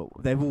proper,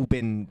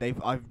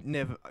 I've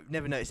never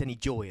noticed any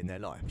joy in their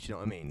life. Do you know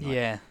what I mean? Like,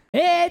 Yeah.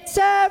 It's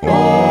a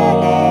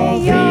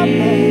really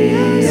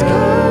yummy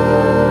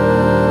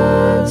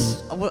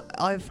Well,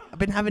 I've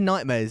been having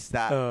nightmares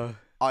that Oh.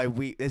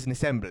 there's an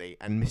assembly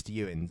and Mr.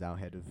 Ewins, our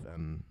head of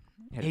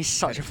He's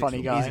such a funny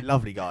He's guy. a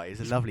lovely guy.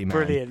 He's a lovely man.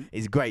 Brilliant.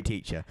 He's a great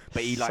teacher.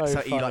 But he So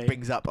he funny.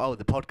 brings up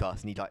the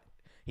podcast and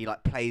he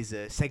plays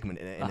a segment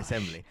in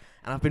assembly.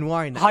 And I've been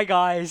worrying that Hi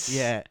guys.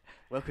 yeah.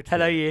 Welcome to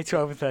Hello, the year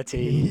 12 and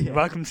 13. Yeah.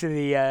 Welcome to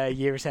the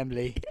year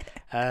assembly.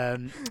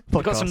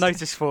 We've got some podcast.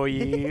 notice for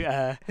you.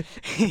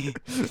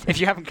 If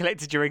you haven't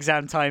collected your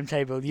exam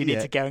timetable, you need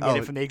Yeah. to go and get Oh.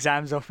 it from the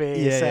exams office.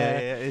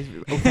 Yeah.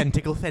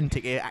 It's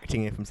authentic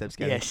acting here from Seb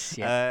Skelly. Yes,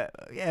 yeah.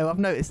 I've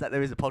noticed that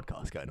there is a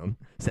podcast going on,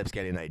 Seb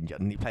Skelly and Aidan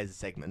Judd, and he plays a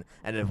segment,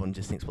 and everyone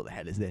just thinks, "What the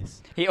hell is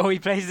this?" He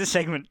plays the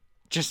segment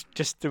just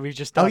that we've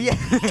just done. Oh yeah,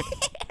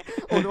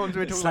 all the ones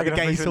we're talking about the Slagging off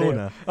gay Mr. Neil.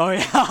 sauna. Oh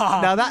yeah.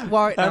 Now that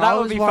worried. No, now, that I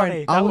would was be worried,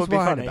 funny. I That was would be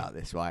worried funny. about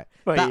this, right?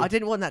 Were That, you? I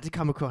didn't want that to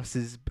come across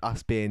as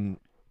us being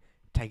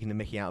taking the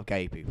mickey out of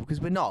gay people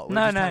because we're not. We're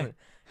No, just no. having-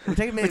 We're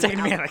taking We're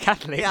taking me out of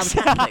Catholics. Yeah, I'm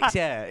Catholics.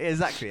 Yeah,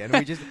 exactly. And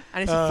it's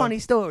a funny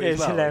story as it's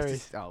well.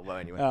 hilarious.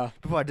 Anyway. Oh,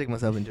 Before I dig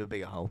myself into a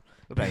bigger hole,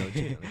 we're playing on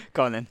tune.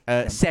 go on then.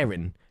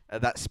 Seryn,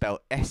 that's spelled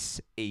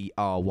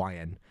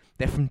Seryn.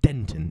 They're from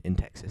Denton in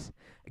Texas.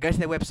 Go to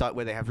their website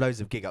where they have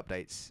loads of gig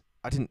updates.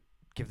 I didn't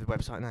give the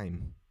website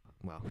name.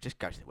 Well, just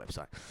go to their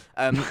website.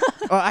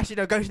 Well, actually,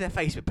 no. Go to their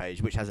Facebook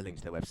page, which has a link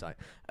to their website.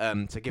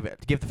 So give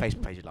the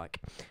Facebook page a like.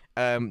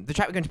 The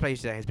track we're going to play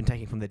today has been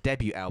taken from their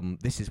debut album,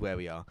 "This Is Where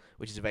We Are,"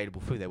 which is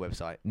available through their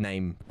website,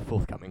 name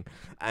forthcoming,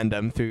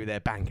 and through their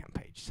Bandcamp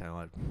page. So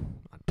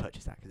I'd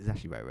purchase that because it's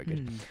actually very, very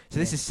good. So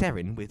this is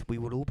Seryn with "We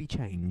Will All Be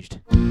Changed."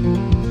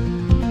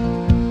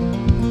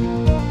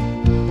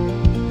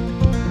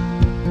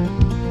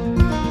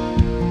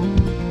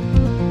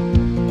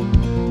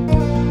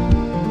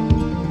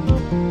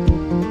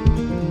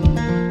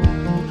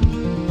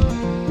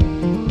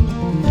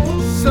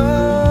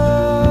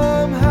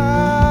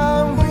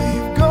 Somehow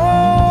we've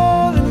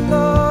gone and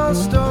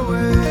lost our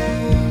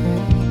way,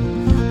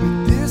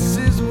 but this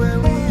is where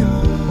we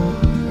are.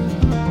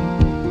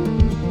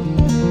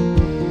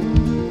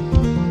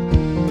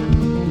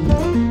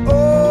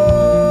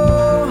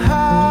 Oh,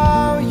 how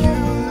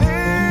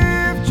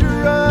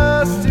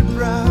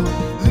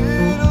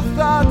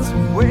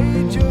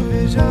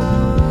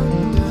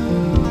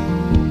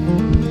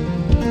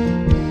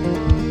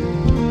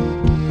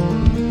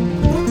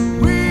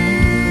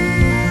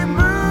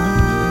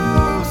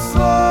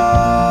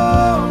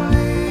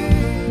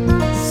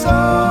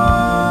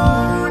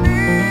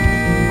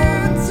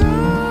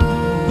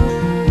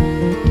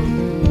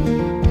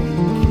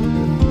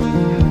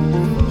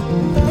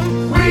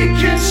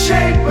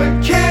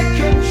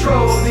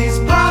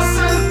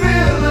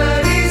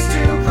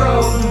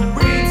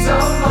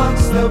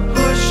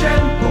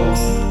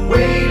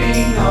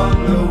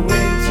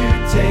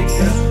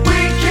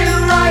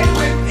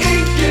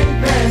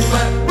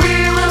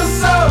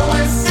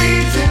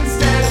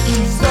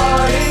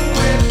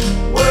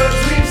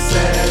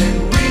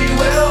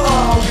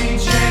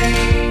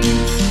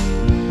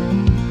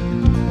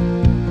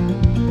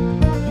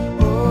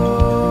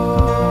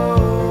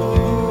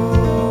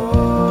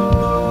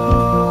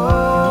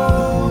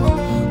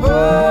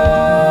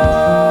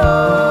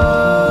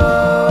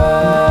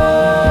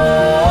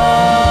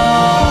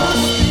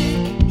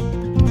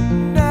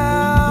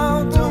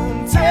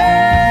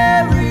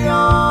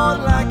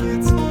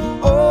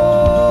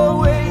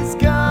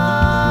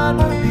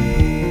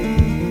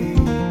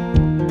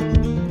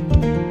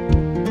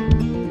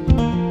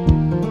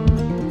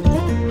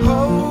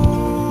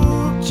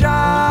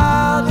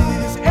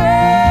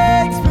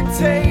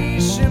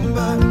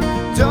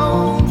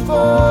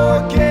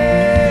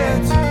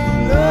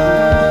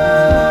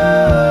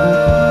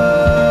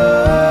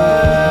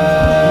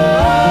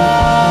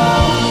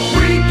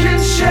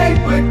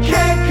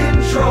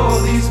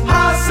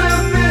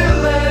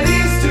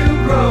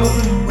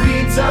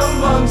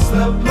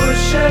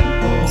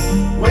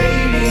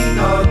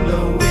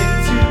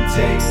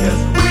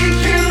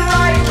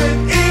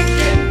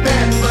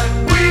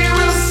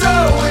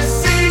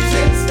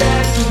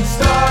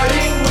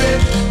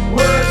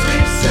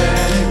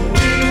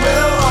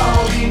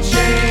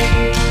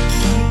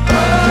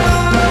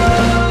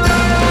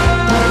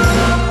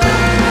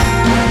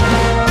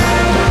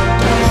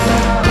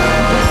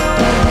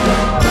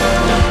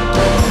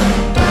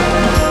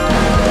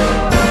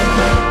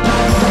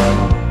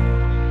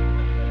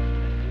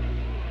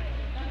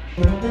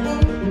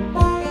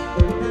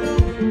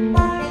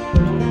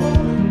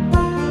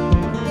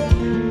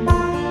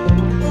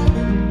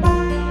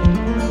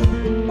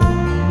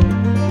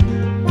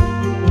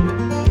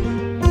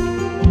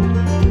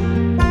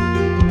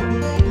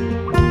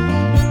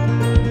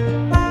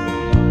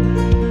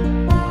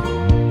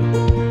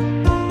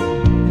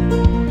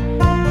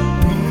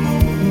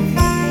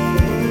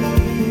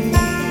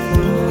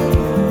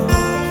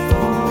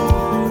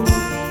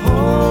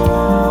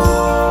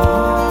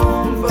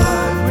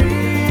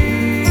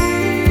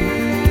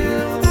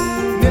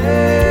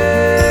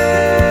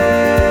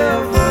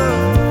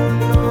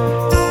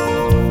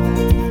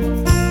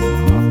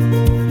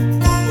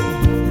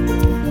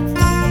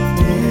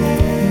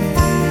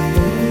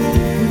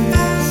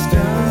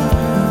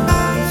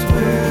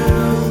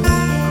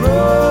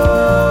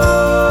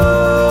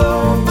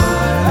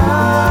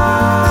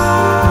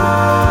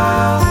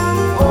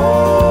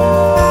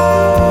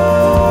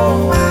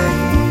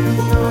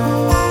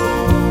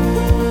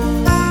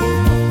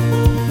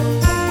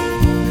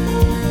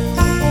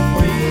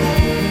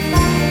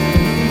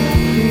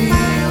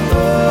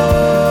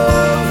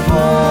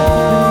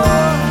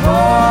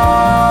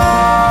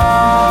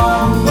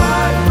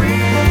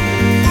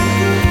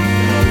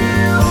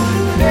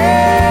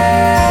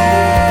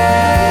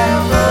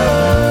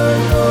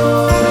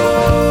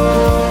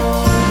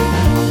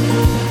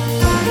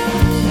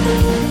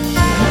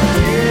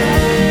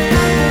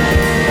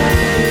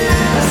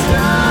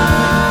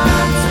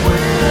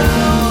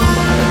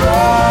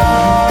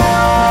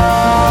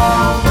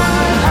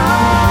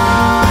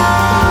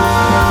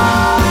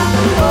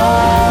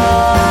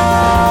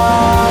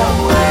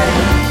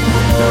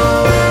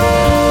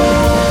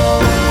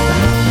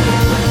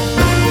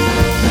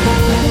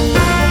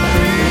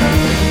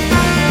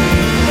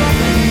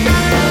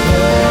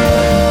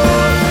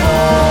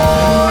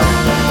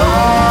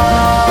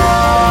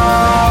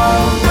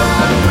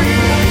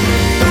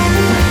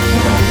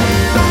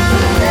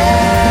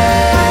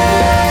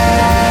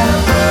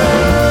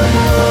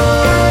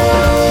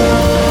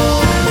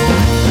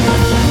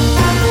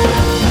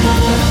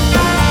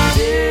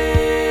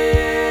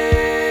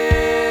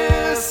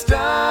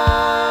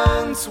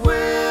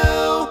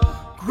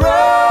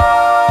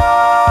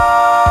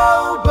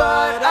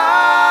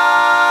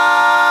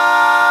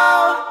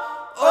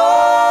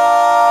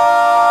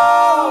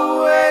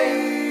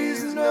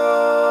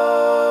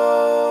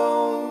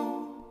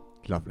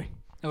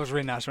was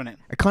really nice, wasn't it?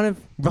 A kind of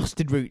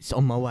Rusted Roots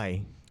on my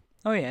way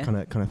Oh yeah. kind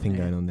of thing Yeah.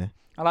 going on there.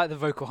 I like the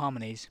vocal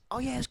harmonies Oh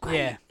yeah, it's great.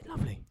 Yeah.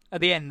 Lovely.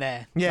 at the end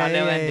there. Yeah, That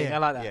yeah, little yeah, ending. yeah. I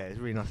like that. Yeah, it's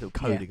a really nice little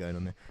coda Yeah. going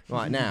on there.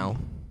 Right now,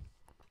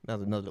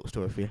 another little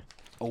story for you.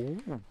 Oh.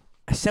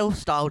 A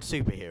self-styled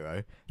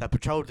superhero that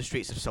patrolled the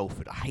streets of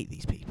Salford. I hate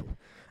these people.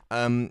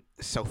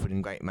 Salford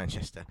in Great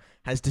Manchester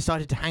has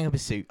decided to hang up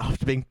his suit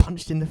after being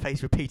punched in the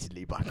face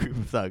repeatedly by a group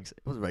of thugs. It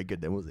wasn't very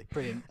good then, was he?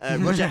 Brilliant.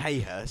 Roger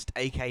Hayhurst,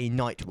 aka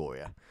Night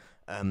Warrior,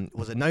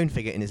 was a known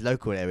figure in his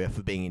local area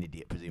for being an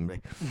idiot,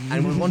 presumably,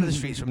 and would wander the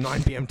streets from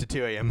 9 p.m. to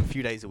 2 a.m. a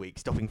few days a week,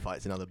 stopping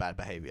fights and other bad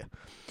behaviour.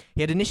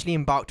 He had initially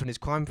embarked on his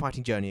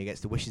crime-fighting journey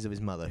against the wishes of his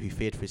mother, who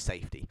feared for his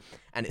safety,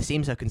 and it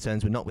seems her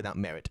concerns were not without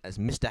merit, as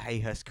Mr.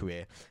 Hayhurst's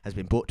career has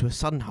been brought to a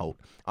sudden halt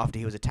after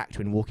he was attacked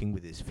when walking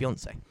with his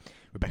fiancée,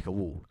 Rebecca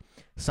Wall.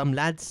 Some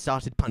lads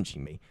started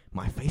punching me.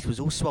 My face was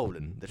all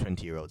swollen, the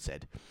 20-year-old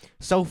said.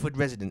 Salford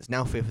residents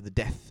now fear for the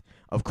death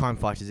of crime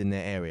fighters in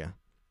their area.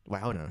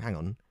 Wait, hold on, hang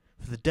on.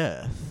 For the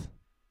dearth?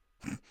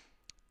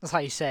 That's how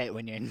you say it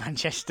when you're in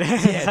Manchester.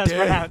 Yeah, That's dearth.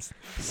 pronounced.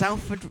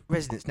 Salford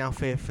residents now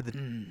fear for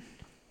the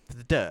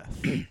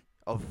dearth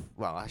of,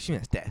 well, I assume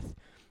that's death,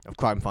 of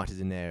crime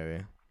fighters in their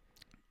area.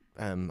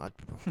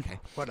 Okay.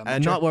 Well done, Night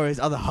Mitchell. Warrior's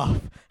other half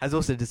has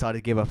also decided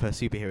to give up her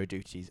superhero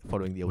duties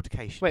following the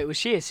altercation. Wait, was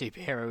she a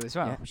superhero as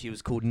well? Yeah, she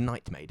was called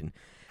Night Maiden.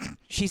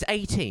 She's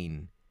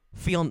 18,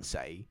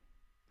 fiance.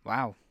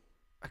 Wow.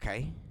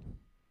 Okay.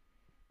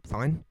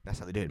 Fine. That's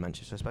how they do it in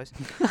Manchester, I suppose.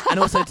 And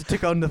also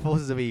took on the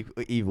forces of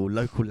evil,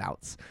 local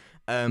louts.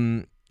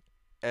 She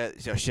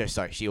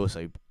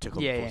also took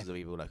on the forces of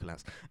evil, local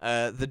louts.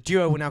 The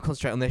duo will now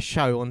concentrate on their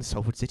show on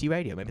Salford City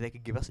Radio. Maybe they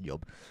could give us a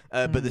job.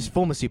 But the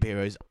former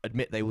superheroes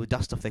admit they will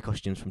dust off their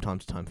costumes from time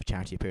to time for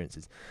charity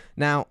appearances.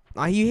 Now,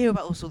 you hear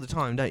about this all the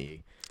time, don't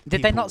you?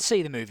 Did they People- not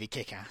see the movie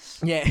Kick-Ass?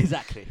 Yeah,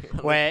 exactly.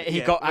 Where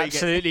he got where he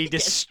absolutely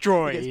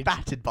destroyed. He gets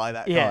battered by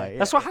that Yeah, guy.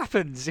 that's what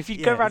happens. If you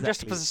go Yeah, around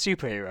dressed up exactly.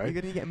 as a superhero, You're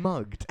going to get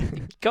mugged.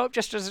 go up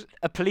just as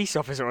a police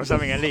officer or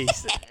something at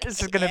least.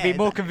 This is going to Yeah, be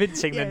more exactly.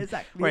 convincing Yeah, than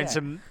exactly, wearing yeah.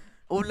 some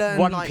Or learn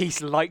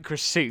one-piece lycra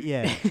suit.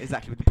 Yeah,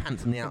 exactly, with the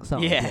pants on the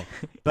outside. Yeah.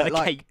 But And a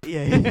like, cape.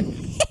 yeah.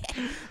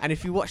 And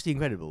if you watch The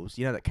Incredibles,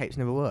 you know that capes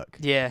never work.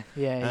 Yeah,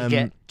 you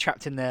get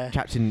trapped in the...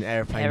 Trapped in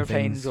aeroplanes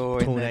Aeroplanes or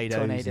in the tornadoes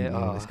tornado. and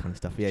all this Oh, kind of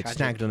stuff. Yeah, tragic.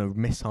 snagged on a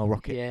missile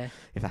rocket, Yeah,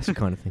 if that's the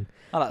kind of thing.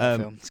 I like the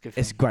film. It's a good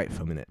film. It's a great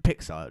film, isn't it?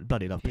 Pixar,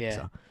 bloody love Pixar.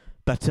 Yeah.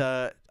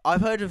 But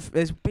I've heard of,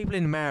 there's people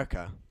in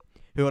America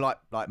who are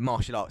like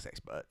martial arts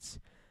experts.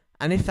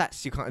 And if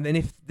that's your kind,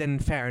 then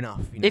fair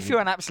enough. You know, If you're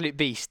an absolute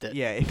beast at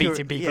if you're-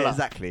 beating people yeah, up,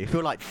 exactly. If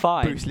you're like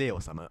fine. Bruce Lee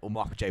or something, or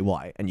Michael J.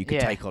 White, and you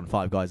could Yeah. take on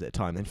 5 guys at a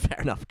time, then fair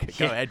enough, go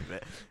Yeah. ahead with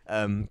it.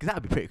 Because that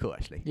would be pretty cool,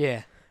 actually.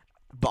 Yeah.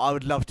 But I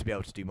would love to be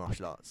able to do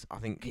martial arts. I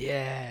think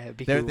Yeah, it'd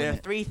be there cool. are wouldn't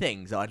it? 3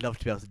 things that I'd love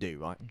to be able to do.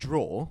 Right,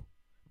 draw,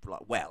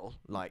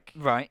 like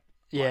Right.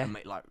 Yeah.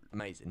 like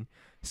amazing.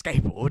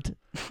 Skateboard.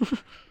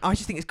 I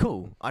just think it's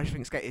cool. I just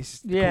think it's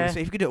just Yeah. cool. So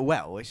if you could do it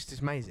well, it's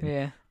just amazing.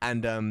 Yeah.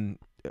 And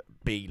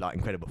be like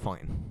incredible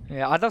fighting.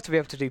 Yeah, I'd love to be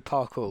able to do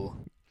parkour.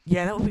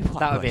 Yeah, that would be quite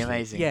That would cool, be actually.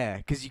 amazing. Yeah,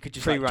 because you could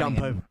just Free like,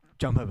 running and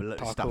jump over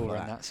loads of Parkour stuff like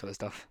and that. that sort of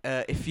stuff.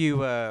 If you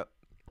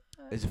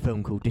there's a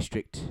film called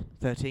District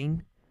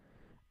 13,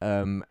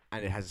 and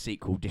it has a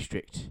sequel,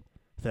 District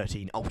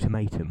 13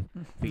 Ultimatum.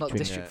 Not featuring,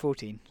 District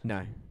 14.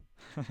 No.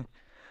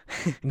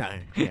 No.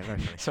 Yeah, very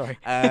funny. Sorry.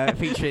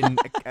 Featuring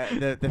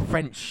the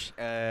French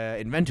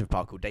inventor of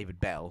parkour, David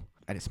Bell,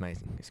 and it's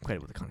amazing. It's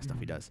incredible the kind of stuff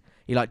he does.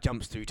 He like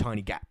jumps through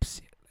tiny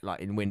gaps, like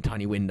in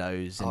tiny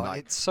windows, and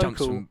like it's so jumps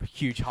cool. from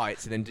huge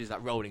heights, and then does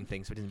that rolling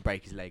thing so he doesn't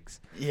break his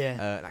legs. Yeah.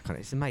 That kind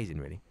of. It's amazing,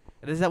 really.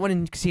 There's that one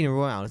in Casino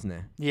Royale, isn't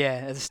there?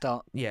 Yeah, at the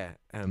start. Yeah.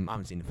 I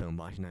haven't seen the film,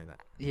 but I should know that.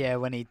 Yeah,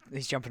 when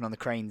he's jumping on the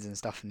cranes and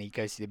stuff and he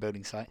goes to the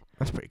building site.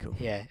 That's pretty cool.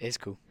 Yeah, it's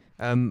cool.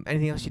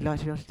 Anything else you'd like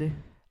to be able to do?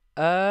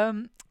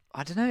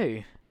 I don't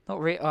know.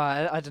 Not really.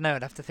 I don't know.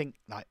 I'd have to think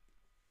like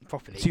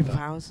properly. but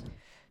Superpowers?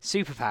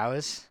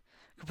 Superpowers.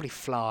 Could probably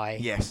fly.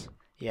 Yes,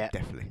 Yeah.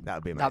 definitely. That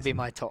would be amazing. That'd be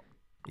my top.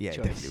 Yeah,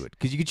 choice. definitely would.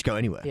 Because you could just go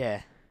anywhere.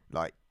 Yeah.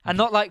 Like. And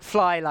not like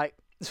fly like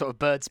sort of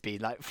bird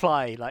speed, like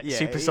fly like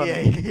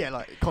supersonic. Yeah,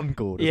 like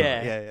Concorde. Or Yeah,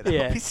 something. Yeah, that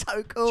yeah. would be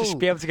so cool. Just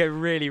be able to go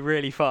really,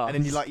 really fast.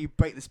 and then you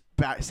break this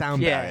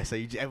sound Yeah. barrier, so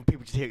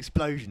people just hear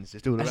explosions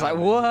just all around. It's like,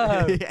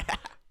 whoa. Yeah.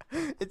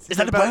 It's Is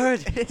that a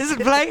bird? Is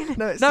it a plane?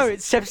 No, it's No, just-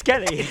 it's Seb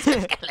Skelly.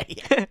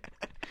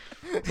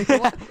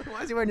 why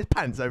is he wearing his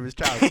pants over his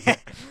trousers?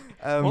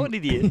 What an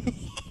idiot.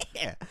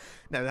 Yeah.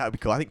 No, that would be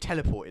cool. I think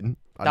teleporting.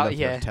 I'd That- love to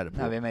be able yeah, to teleport.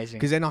 that'd be amazing.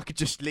 Because then I could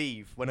just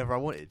leave whenever I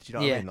wanted. Do you know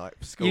what I Yeah. mean? Like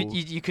school.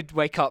 You could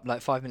wake up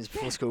like 5 minutes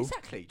before Yeah, school.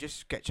 Exactly.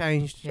 Just get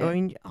changed. Yeah. I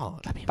mean,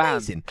 that'd be Bam.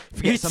 amazing.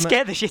 You'd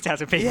scare the shit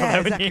out of people, Yeah,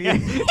 wouldn't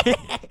exactly. you?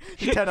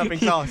 You turn up in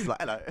class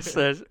like, hello.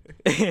 So-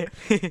 And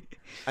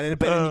then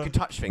you could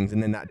touch things,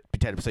 and then that'd be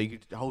teleport. So you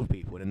could hold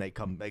people, and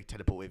then they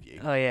teleport with you.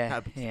 oh yeah,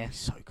 That'd be yeah,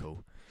 so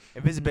cool.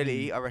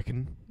 Invisibility, I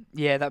reckon,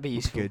 yeah. That'd be would be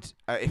useful. good.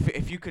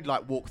 If you could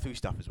walk through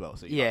stuff as well,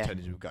 so you Yeah. turn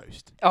into a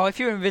ghost. Oh, if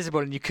you were invisible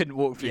and you couldn't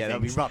walk through Yeah,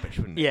 that'd be things. rubbish,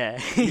 wouldn't it? Yeah,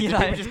 You you're people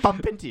like, just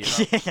bump into you.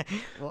 Like, yeah.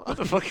 What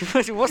the fuck?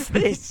 What's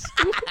this?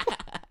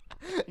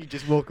 you You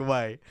just walk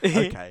away.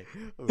 Okay.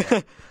 All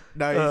right.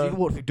 No, you can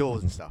walk through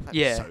doors and stuff. That's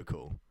Yeah. so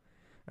cool.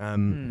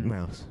 Hmm. What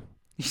else?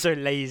 You're so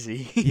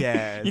lazy.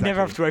 Yeah, You never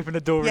have to open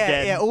a door Yeah,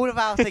 again. yeah. All of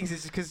our things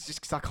is just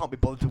because I can't be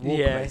bothered to walk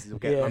Yeah, places or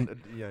get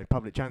yeah.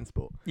 public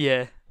transport.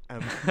 Yeah.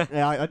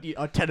 Yeah,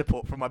 I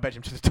teleport from my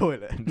bedroom to the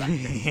toilet and back.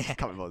 Just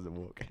can't be bothered to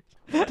walk.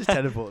 Just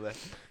teleport there.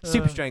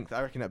 Super strength.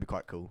 I reckon that'd be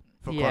quite cool.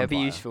 For a Yeah, crime it'd be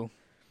fighter. useful.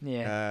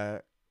 Yeah.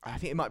 I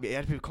think it might be.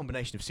 It'd be a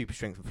combination of super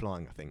strength and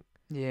flying. I think.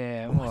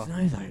 Yeah. Oh, I Well, don't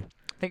know though.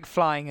 I think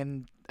flying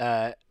and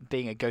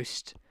being a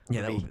ghost.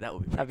 Yeah, would that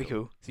would be. That'd be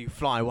cool. So you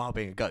fly while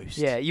being a ghost.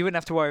 Yeah, you wouldn't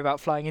have to worry about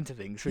flying into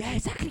things. Would Yeah, you?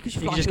 exactly. Because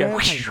you You fly could just into go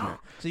airplanes and that.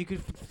 So you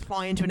could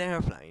fly into an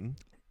airplane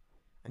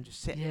and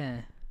just sit.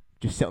 Yeah.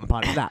 Just sit on the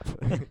pilot's lap.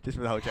 Just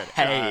for the whole journey.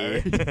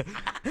 Hey.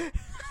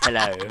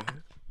 Hello.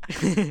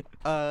 Yeah,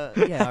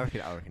 I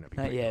reckon that'd be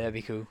pretty Yeah, cool. that'd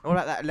be cool. All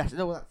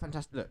that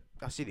fantastic. Look,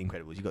 I see the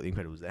Incredibles. You got the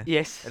Incredibles there.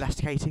 Yes.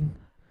 Elasticating.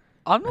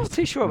 I'm not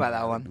too sure about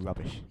that one.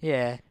 Rubbish.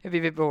 Yeah, it'd be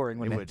a bit boring,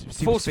 It wouldn't would. it?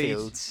 Super Force speed.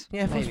 fields.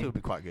 Yeah, force maybe. field would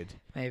be quite good.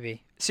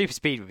 Maybe. Super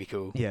speed would be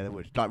cool. Yeah, they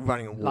would. Like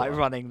running on water. Like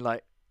running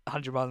like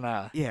 100 miles an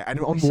hour. Yeah, and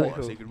on Be so water,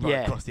 so cool. you could run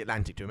Yeah. across the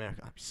Atlantic to America.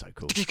 That'd be so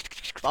cool.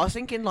 But I was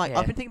thinking, like, Yeah.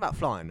 I've been thinking about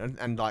flying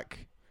and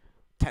like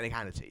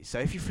technicalities. So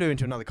if you flew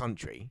into another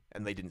country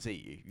and they didn't see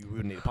you, you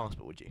wouldn't need a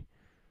passport, would you?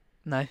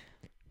 No.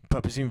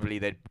 But presumably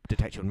they'd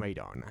detect you on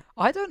radar and that.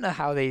 I don't know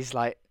how these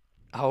like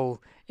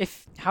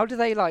how do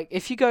they like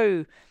if you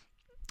go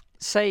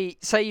say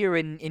you're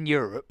in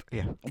Europe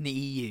Yeah. in the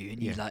EU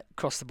and you Yeah. like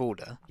cross the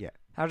border. Yeah.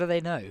 How do they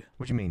know?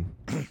 What do you mean?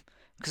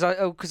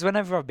 Because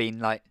whenever I've been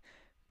like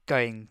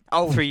going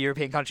through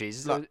European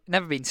countries, Like- I've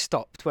never been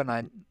stopped when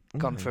I've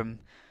gone Okay. from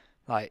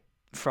like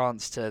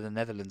France to the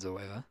Netherlands or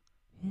whatever.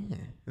 Yeah.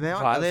 They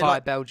are Via they via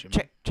like Belgium.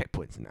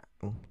 checkpoints and that.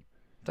 Oh.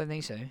 Don't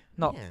think so.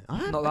 Not Yeah. I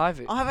have, not that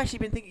I've. I have actually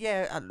been thinking,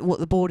 what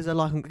the borders are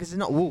like, because there's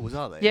not walls,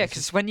 are they? Yeah, It's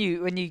just- because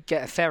when you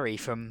get a ferry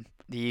from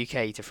the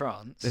UK to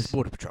France, there's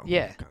border patrol.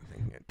 Yeah. Kind of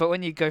thing. Yeah. but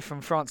when you go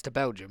from France to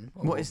Belgium,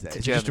 What or is that? to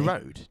Is it just a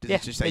Germany- road? Does Yeah,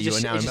 it just say it you just,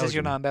 are now it in just says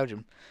you're Belgium? now in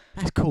Belgium.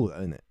 That's cool, though,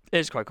 isn't it? It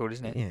is quite cool,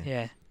 isn't it?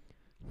 Yeah.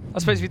 I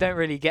suppose we don't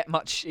really get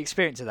much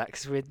experience of that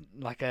because we're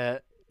like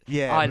a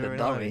Yeah, Island, we're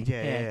in aren't we? Ireland.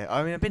 Yeah, Yeah. yeah.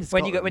 I mean, I've been to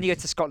when Scotland. you go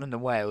to Scotland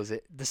and Wales,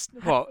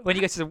 when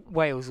you go to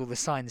Wales, all the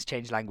signs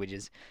change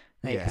languages.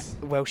 Yes.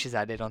 Welsh is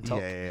added on top.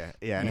 Yeah,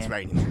 and it's Yeah.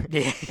 raining.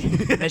 Yeah.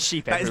 There's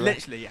sheep That is everywhere.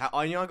 literally how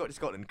I knew I got to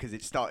Scotland because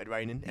it started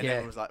raining, and Yeah.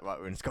 everyone was like, "Right,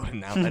 we're in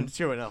Scotland now." And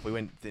sure enough, we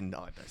went in.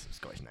 Oh, that's a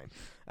Scottish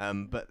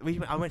name. But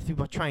I went through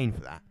by train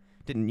for that.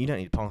 You don't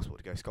need a passport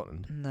to go to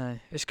Scotland. No,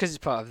 it's because it's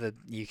part of the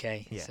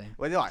UK. Yeah. So.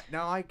 Well, right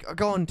now I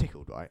go on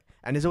Tickled, right,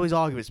 and there's always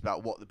arguments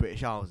about what the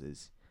British Isles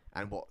is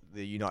and what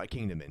the United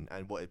Kingdom is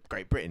and what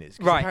Great Britain is.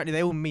 'Cause Right. Apparently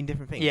they all mean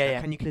different things. Yeah, Now,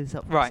 yeah. Can you clear this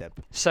up, for me, Right.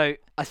 Seb? So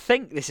I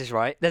think this is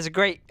right. There's a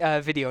great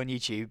video on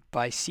YouTube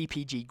by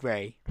CPG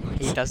Grey.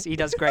 He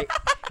does great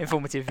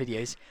informative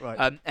videos,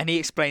 Right. and he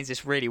explains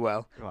this really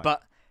well. Right.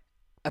 But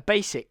a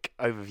basic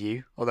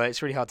overview, although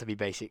it's really hard to be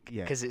basic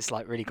Yeah. because it's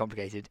like really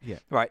complicated. Yeah.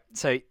 Right.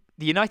 So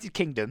the United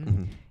Kingdom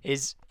Mhm.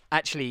 is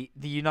actually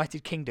the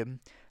United Kingdom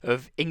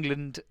of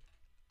England,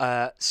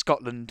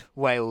 Scotland,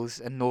 Wales,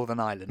 and Northern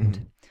Ireland.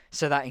 Mhm.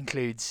 So that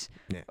includes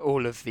Yeah.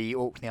 all of the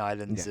Orkney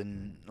Islands Yeah.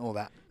 and all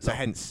that. So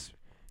hence,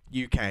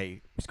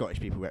 UK Scottish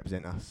people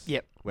represent us.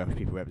 Yep. Welsh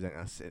people represent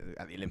us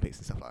at the Olympics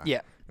and stuff like that.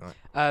 Yeah. Right.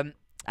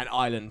 And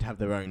Ireland have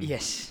their own.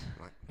 Yes.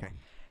 Right. Okay.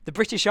 The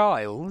British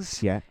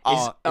Isles Yeah. is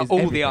all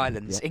everything. the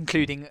islands, Yeah.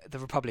 including the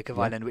Republic of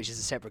Yeah. Ireland, which is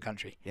a separate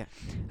country.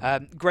 Yeah.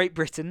 Great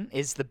Britain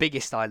is the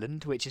biggest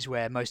island, which is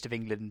where most of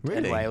England and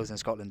Really? Wales and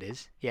Scotland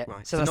is. Yeah.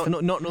 Right. So So that's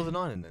not Northern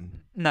Ireland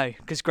then. no,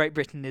 because Great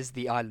Britain is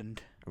the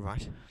island,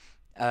 Right.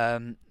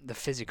 the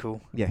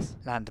physical Yes.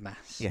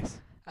 landmass. Yes.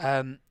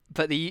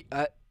 But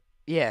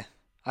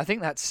I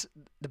think that's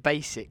the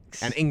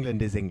basics. And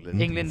England is England.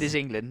 England is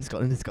England.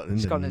 Scotland is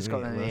Scotland. Scotland and is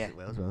Scotland, Wales, yeah.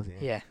 Wales,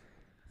 yeah.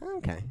 Yeah.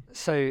 Okay.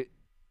 So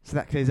So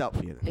that clears up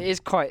for you it then. is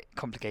quite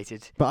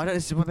complicated. But I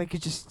don't. Well, they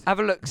could just. Have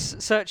a look.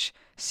 Search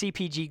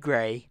CPG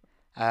Grey,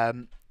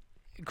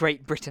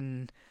 Great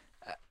Britain,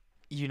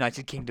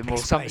 United Kingdom, or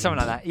something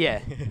like that.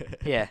 Yeah,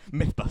 yeah.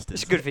 Mythbusters.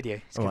 It's a good video.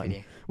 It's a good Alright.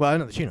 video. Well,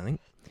 another tune, I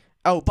think.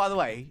 Oh, by the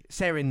way,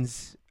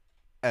 Serin's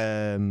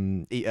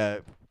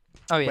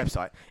Oh yeah.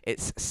 website.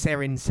 It's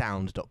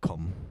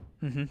serinsound.com.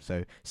 Mm-hmm.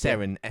 So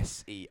Serin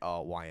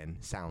SERYN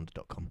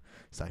sound.com.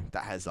 So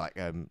that has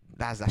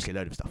actually a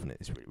load of stuff in it.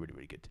 It's really, really,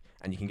 really good,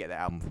 and you can get their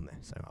album from there.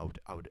 So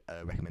I would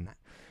recommend that.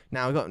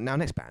 Now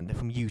next band. They're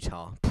from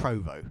Utah,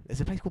 Provo. There's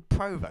a place called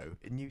Provo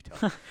in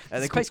Utah.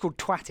 There's a place called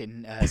Twat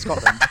in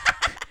Scotland.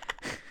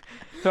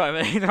 Sorry,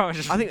 I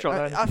just I think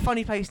dropped that.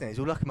 funny place names.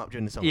 We'll look them up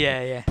during the summer.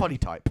 Yeah, yeah.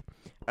 Polytype.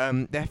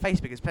 Their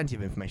Facebook has plenty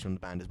of information on the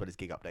band as well as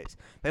gig updates.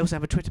 They also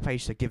have a Twitter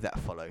page, so give that a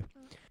follow.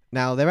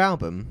 Now their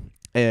album.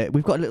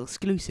 We've got a little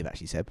exclusive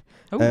actually, Seb.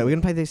 Ooh. We're going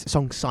to play this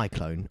song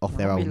Cyclone off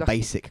their I'll be album lucky.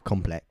 Basic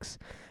Complex.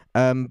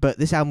 But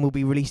this album will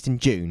be released in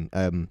June.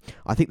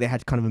 I think they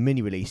had kind of a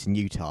mini release in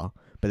Utah,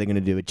 but they're going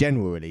to do a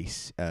general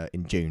release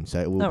in June, so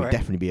it will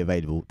definitely be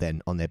available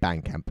then on their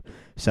Bandcamp.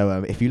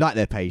 So if you like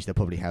their page, they'll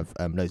probably have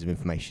loads of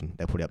information.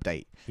 They'll probably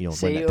update,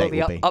 when that date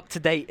will be. Up to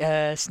date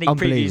sneak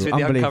previews with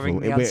the Uncovering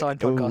the Unsigned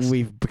podcast.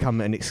 We've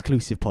become an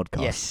exclusive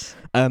podcast. Yes.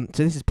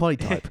 So this is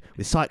Polytype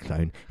with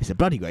Cyclone. It's a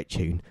bloody great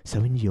tune,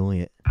 so enjoy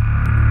it.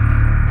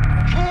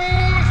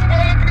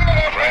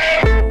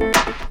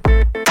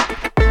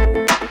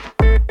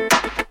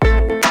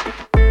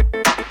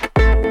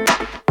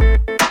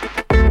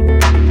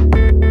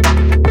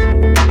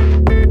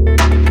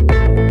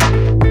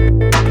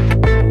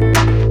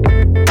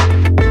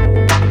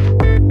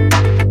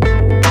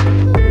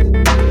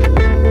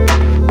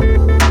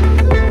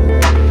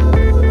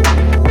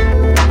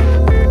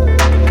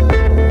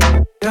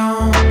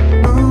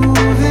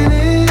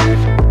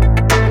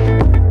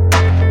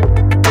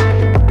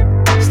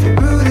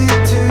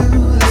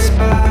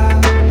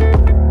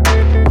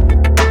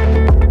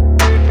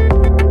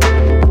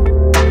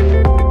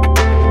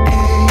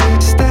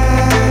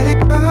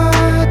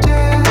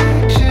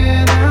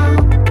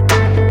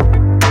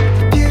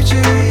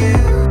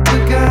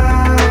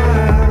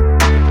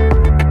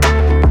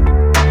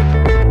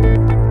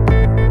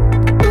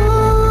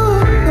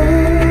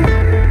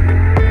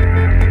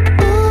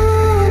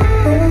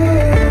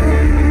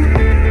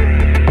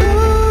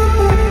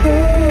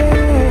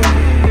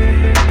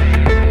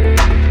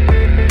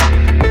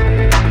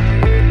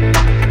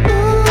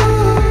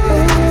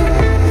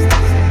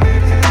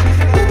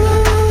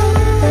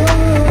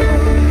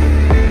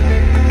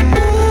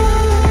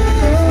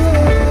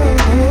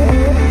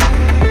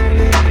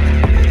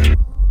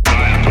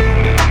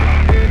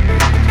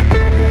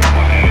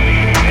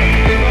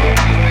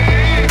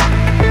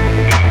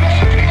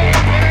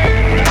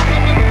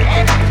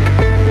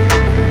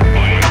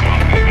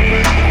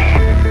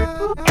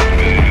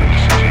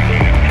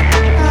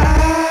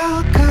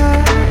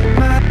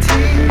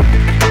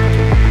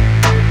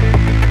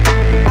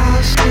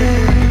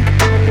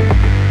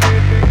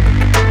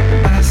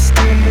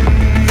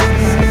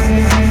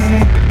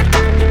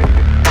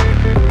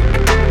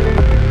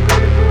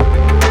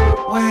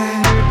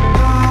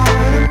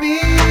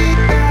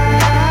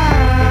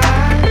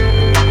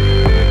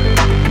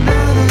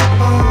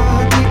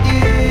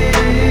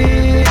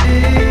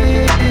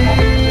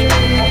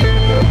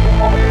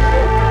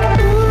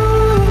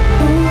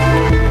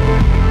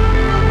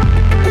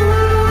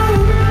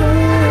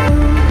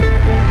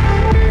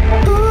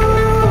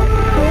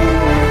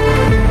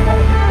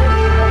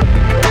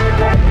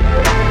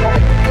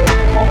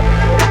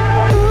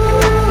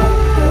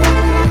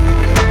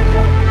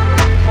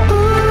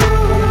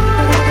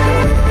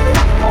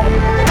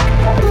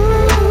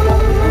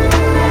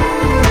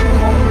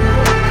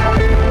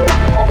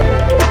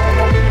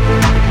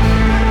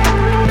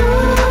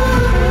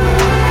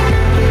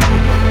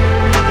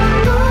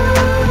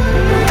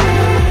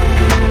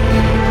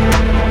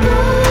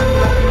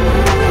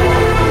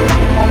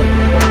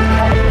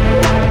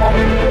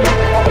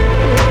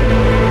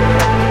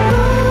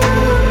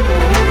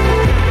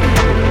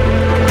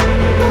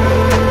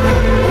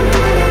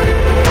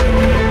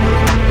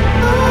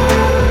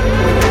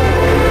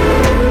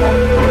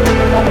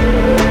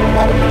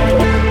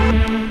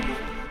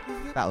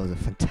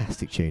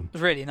 Tune.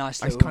 Really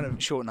nice little kind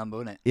of short number,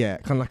 wasn't it? Yeah,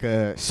 kind of like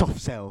a soft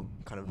sell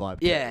kind of vibe.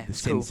 Yeah, the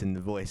synths and the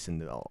voice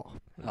and the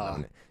well now,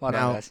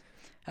 done, guys.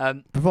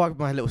 Before I give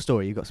my little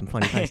story, you've got some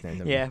funny place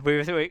names. Yeah, we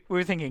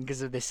were thinking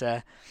because of this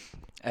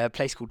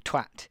place called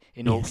Twat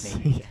in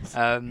Orkney. Yes.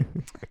 I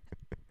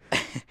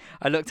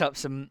looked up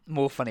some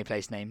more funny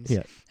place names.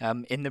 Yeah.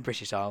 In the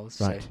British Isles.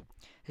 Right. So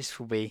this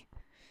will be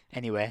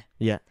anywhere.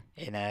 Yeah.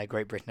 In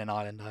Great Britain and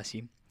Ireland, I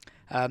assume.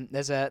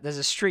 There's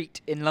a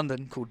street in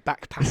London called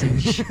Back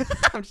Passage.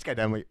 I'm just going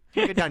down.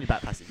 Go down your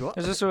back passage. What?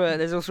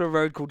 There's also a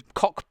road called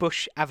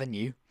Cockbush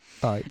Avenue.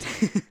 Right.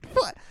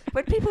 What?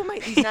 When people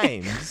make these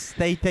names,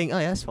 they think, oh,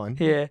 yeah, that's fine.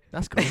 Yeah.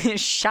 That's cool.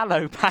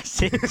 Shallow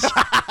Passage.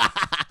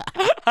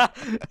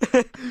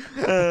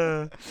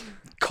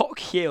 Cock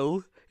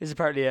Hill is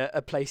apparently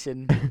a place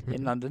in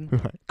London.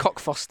 Right.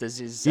 Cockfosters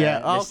is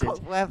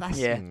listed. Well, that's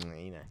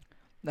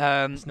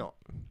it's not.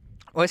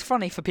 Well, it's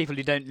funny for people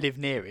who don't live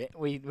near it.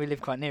 We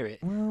live quite near it.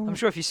 Well, I'm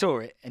sure if you saw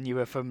it and you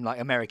were from like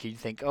America, you'd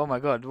think, "Oh my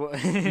God,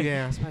 what?"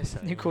 Yeah, I suppose so.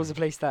 Who calls a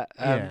place that?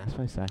 Yeah, I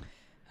suppose so.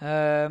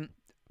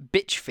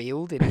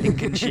 Bitchfield in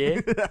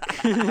Lincolnshire.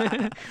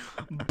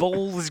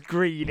 Balls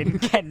Green in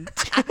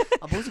Kent.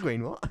 Balls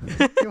Green, what?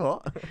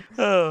 What?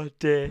 Oh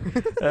dear.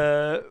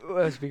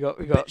 What else we got?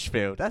 We got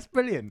Bitchfield. That's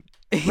brilliant.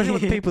 Imagine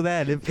what the people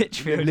there live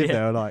Bitchfield,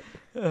 there are like.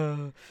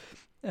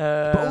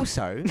 But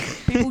also,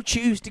 people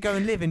choose to go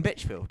and live in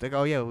Bitchfield. They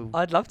go, yeah, we'll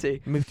I'd love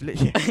to. move to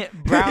Litchfield.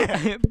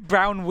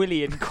 Brown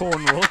Willie in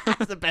Cornwall.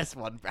 That's the best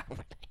one, Brown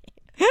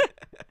Willie.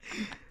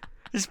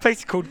 There's a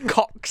place called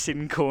Cox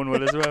in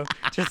Cornwall as well.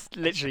 Just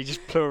literally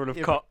just plural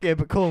of cock. Yeah,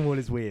 but Cornwall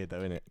is weird though,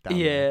 isn't it? Down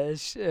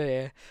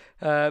there.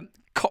 Yeah.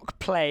 Cock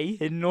Play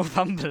in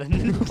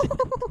Northumberland.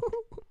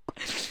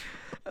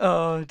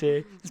 Oh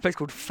dear. There's a place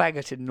called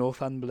Faggot in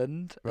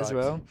Northumberland as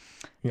Right. well.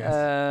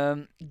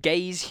 Yes.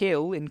 Gaze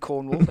Hill in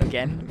Cornwall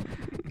again.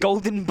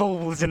 golden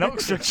balls in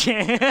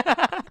Oxfordshire.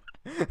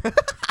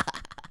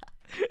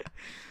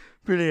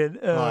 Brilliant.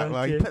 Oh, right,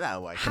 well, you dear. put that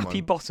away. Come Happy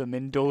on. Bottom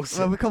in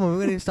Dorset. Well, come on.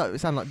 We're going to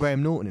sound like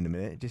Graham Norton in a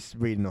minute, just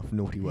reading off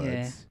naughty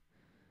words.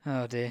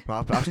 Oh dear.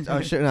 Right,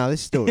 I'll show you now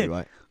this story,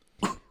 right?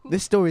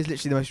 This story is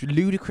literally the most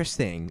ludicrous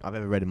thing I've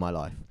ever read in my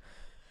life.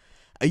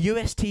 A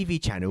US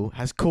TV channel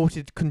has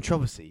courted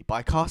controversy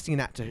by casting an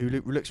actor who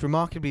looks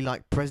remarkably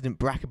like President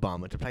Barack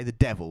Obama to play the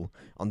devil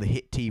on the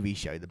hit TV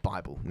show The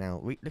Bible.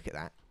 Now, look at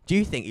that. Do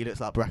you think he looks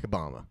like Barack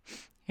Obama?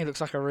 He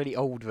looks like a really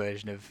old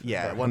version of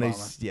Yeah, Barack one Obama.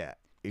 who's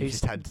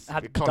Who's just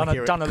had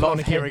done a lot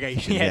of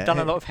irrigation. Yeah, done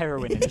a lot of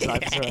heroin in his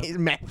life as well. He's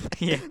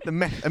meth. Yeah. A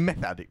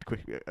meth addict,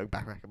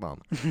 Barack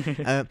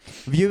Obama.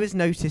 Viewers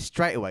noticed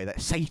straight away that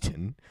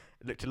Satan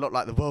looked a lot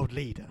like the world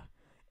leader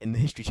in the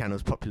History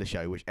Channel's popular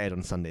show, which aired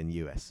on Sunday in the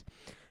US.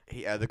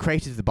 The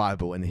creators of the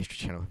Bible and the History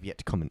Channel have yet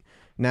to comment.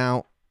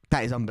 Now,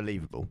 that is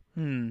unbelievable.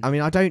 I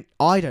mean, I don't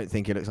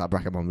think it looks like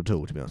Barack Obama at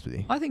all, to be honest with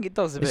you. I think it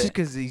does a It's bit. just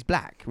because he's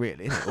black,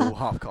 really, isn't it? Or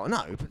half car.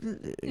 No, but,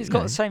 He's you got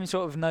know, the same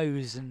sort of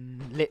nose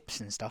and lips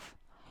and stuff.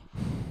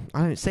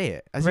 I don't see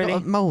it. Has he Really?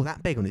 got a mole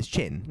that big on his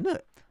chin?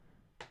 Look.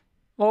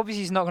 Well,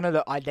 obviously he's not going to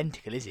look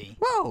identical, is he?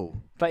 Whoa.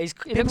 But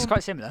he looks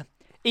quite similar.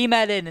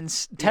 Email in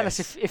and tell us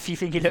Yes. if you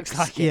think he looks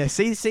like it. Yeah,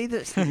 see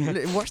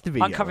that. Watch the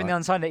video. Uncovering the right?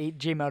 Unsigned at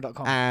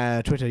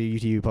gmail.com. Twitter,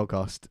 YouTube,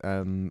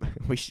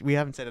 podcast. We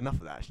haven't said enough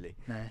of that actually.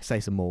 No. Say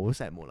some more. We'll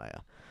say it more later.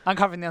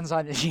 Uncovering the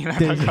Unsigned at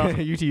gmail.com.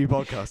 YouTube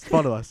podcast.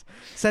 Follow us.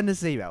 Send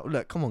us an email.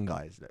 Look, come on,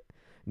 guys. Look.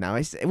 Now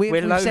We're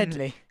we've said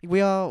lonely. we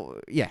are.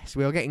 Yes,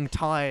 we are getting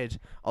tired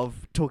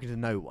of talking to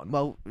no one.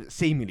 Well,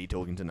 seemingly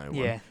talking to no one.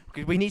 Yeah.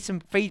 Because we need some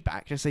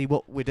feedback to see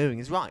what we're doing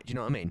is right. Do you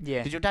know what I mean?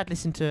 Yeah. Did your dad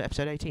listen to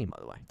episode 18, by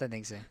the way? Don't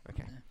think so.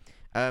 Okay.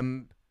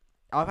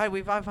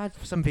 I've had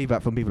some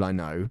feedback from people I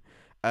know.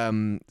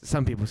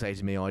 Some people say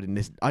to me, "I didn't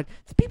listen."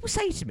 People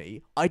say to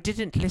me, "I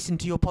didn't listen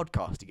to your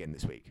podcast again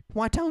this week."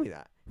 Why tell me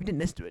that? If you didn't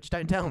listen to it, just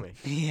don't tell me.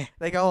 Yeah.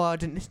 They go, "Oh, I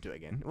didn't listen to it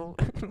again." Well,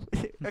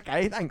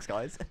 okay, thanks,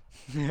 guys.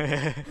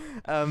 Like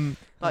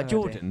Oh,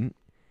 Jordan,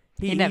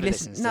 He never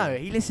listens to No,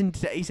 them. he listened.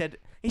 He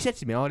said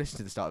to me, "I listened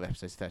to the start of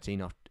episode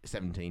 13 after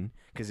 17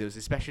 because it was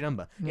a special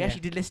number." He Yeah.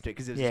 actually did listen to it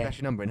because it was a Yeah.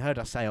 special number and heard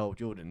us say, "Oh,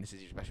 Jordan, this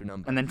is your special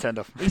number." And then turned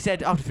off. He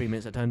said after 3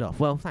 minutes I turned off.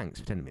 Well, thanks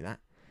for telling me that.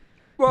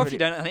 Well, if Really- you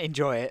don't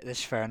enjoy it,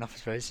 that's fair enough, I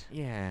suppose.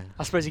 Yeah.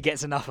 I suppose he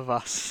gets enough of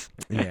us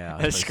Yeah.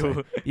 I at suppose so.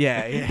 school.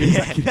 Yeah,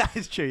 exactly. That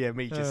is true. Yeah,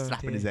 me just Oh,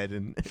 slapping his dear. head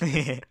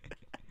and.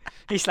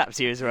 He slaps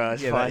you as well.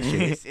 It's Yeah, fine.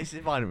 that's true. It's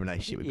a violent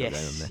relationship we've got going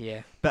on Yes. there.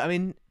 Yeah. But I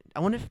mean, I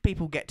wonder if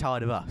people get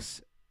tired of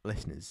us,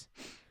 listeners.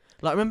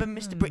 Like, remember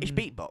Mr. British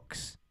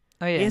Beatbox?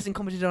 Oh He yeah. hasn't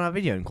commented on our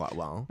video in quite a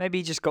while. Maybe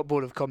he just got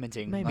bored of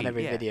commenting Maybe, on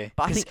every yeah. video.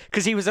 But I think-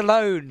 Because he was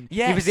alone.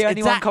 Yes, he was the only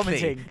exactly. one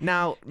commenting.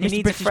 Now, He Mr. needs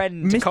a British,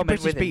 friend to Mr. comment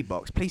British with him.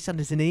 Beatbox, please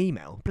send us an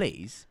email,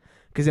 please.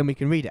 Because then we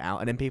can read it out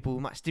and then people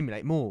might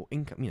stimulate more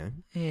income, you know.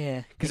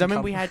 Yeah. Because I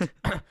remember we had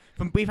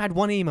we've had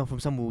one email from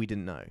someone we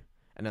didn't know.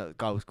 And a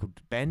guy was called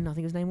Ben, I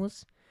think his name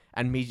was.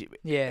 And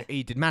Yeah.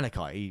 he did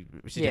Malachi.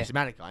 He suggested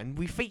Malachi, and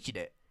we featured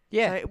it.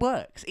 Yeah. So it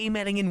works.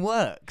 Emailing in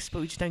works, but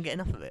we just don't get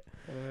enough of it.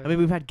 I mean,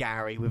 we've had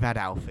Gary, we've had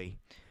Alfie,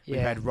 we've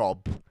yeah. had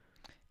Rob.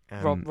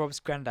 Rob's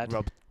granddad.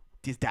 Rob,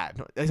 his dad,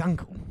 not his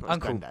uncle. Not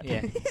Uncle, his granddad.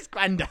 yeah. His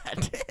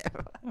granddad.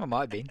 Well,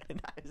 might have been.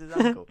 That is his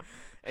uncle.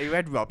 We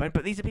had Rob,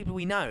 but these are people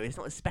we know. It's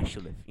not as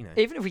special if, you know.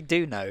 Even if we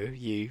do know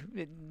you,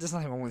 there's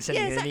nothing wrong with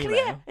sending you exactly, an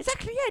email. yeah.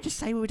 Exactly, yeah. Just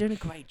say we're doing a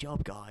great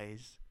job,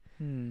 guys.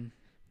 Hmm.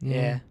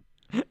 Yeah.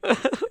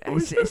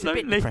 It's a bit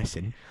Lonely.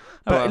 depressing. Oh,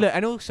 But well. look,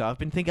 and also I've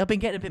been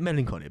getting a bit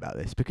melancholy about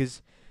this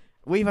because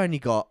we've only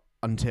got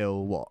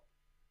until what?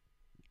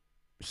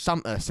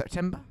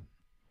 September,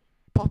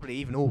 probably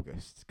even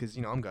August, because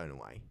you know I'm going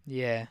away.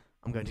 Yeah.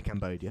 I'm going to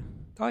Cambodia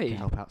Are to you?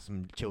 help out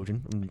some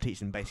children. I'm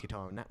teaching them bass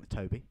guitar and that with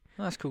Toby.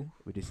 Oh, that's cool.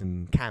 We do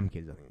some Cam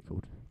Kids, I think it's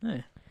called.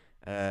 Yeah.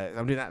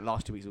 I'm doing that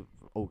last 2 weeks of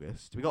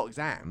August. We got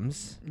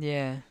exams,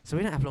 Yeah. so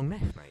we don't have long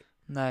left, mate.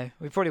 No,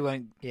 we probably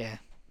won't. Yeah.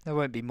 There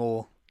won't be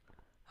more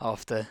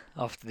after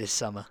this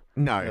summer.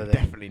 No, Will they?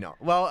 definitely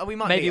not. Well, we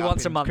might Maybe meet up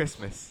once a in month.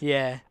 Christmas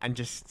Yeah. and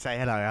just say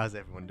hello. How's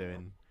everyone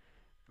doing?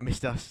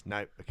 Missed us?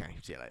 No. Okay.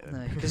 See you later.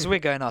 No, because we're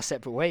going our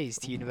separate ways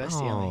to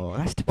university, aren't we? Oh,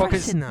 that's Well,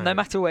 because depressing though. no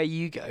matter where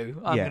you go,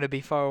 I'm Yeah. going to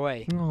be far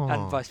away, Oh,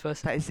 and vice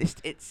versa. that is,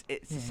 it's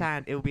Yeah.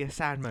 sad. It will be a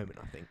sad moment,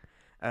 I think.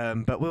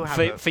 But we'll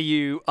have For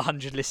you,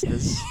 100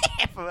 listeners.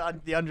 for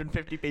the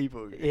 150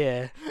 people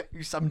Yeah.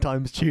 who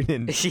sometimes tune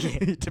in,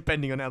 Yeah.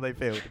 depending on how they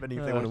feel, depending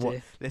if they Oh, want to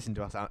dear. listen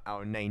to us,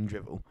 our inane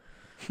drivel.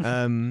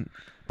 But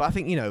I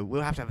think, you know,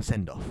 we'll have to have a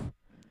send-off.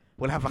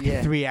 We'll have like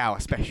Yeah. a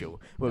 3-hour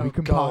special where we Oh,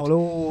 compile God.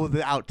 all the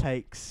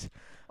outtakes,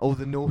 all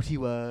the naughty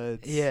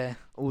words, Yeah.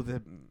 all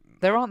the...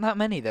 There aren't that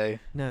many, though.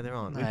 No, there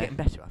aren't. We're No. getting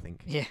better, I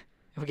think. Yeah.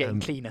 We're getting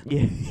cleaner.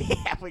 Yeah,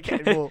 yeah, we're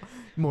getting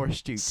more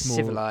astute, more...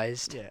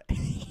 Civilised. Yeah.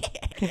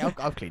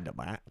 I've cleaned up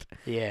my act.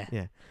 Yeah.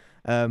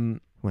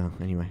 Well,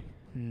 anyway,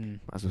 Hmm.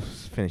 might as well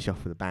finish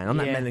off with a bang. On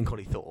that Yeah.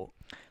 melancholy thought.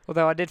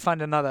 Although I did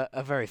find a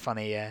very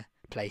funny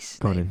place.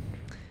 Go on name.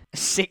 in.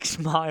 6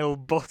 Mile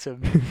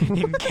Bottom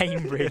in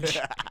Cambridge.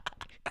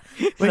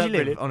 Where do you live?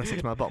 Brilliant. On a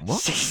 6 Mile Bottom.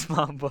 What? 6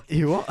 Mile Bottom.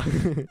 You what?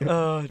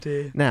 Oh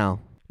dear. Now,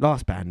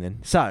 last band then.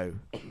 So,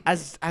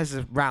 as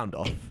a round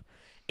off,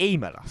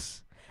 email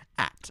us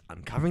at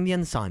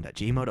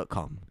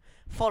uncoveringtheunsigned@gmail.com.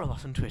 Follow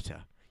us on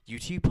Twitter,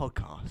 YouTube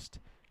Podcast.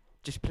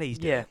 Just please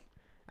do. Yeah.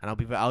 And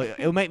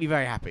it'll make me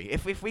very happy.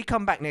 If we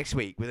come back next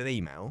week with an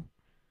email,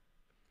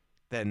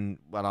 then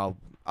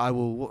I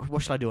will.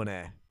 What shall I do on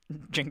air?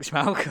 Drink some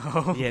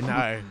alcohol. Yeah,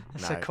 no,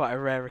 That's no. quite a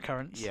rare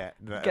occurrence. Yeah,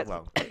 Get-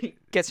 well,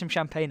 Get some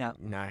champagne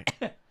out. no.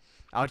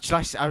 I'll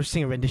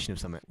sing a rendition of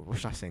something. What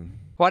should I sing?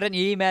 Why don't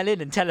you email in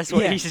and tell us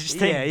what you should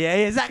think? Yeah,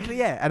 exactly,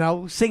 yeah. And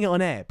I'll sing it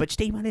on air. But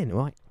just email in,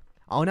 all right?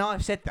 Oh, now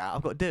I've said that,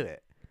 I've got to do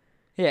it.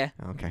 Yeah.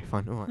 Okay,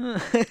 fine, all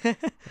right.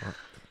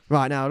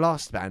 Right, now,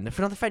 last band.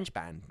 For another French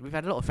band. We've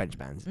had a lot of French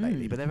bands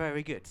lately, but they're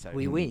very good. So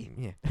Oui, oui.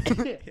 Yeah.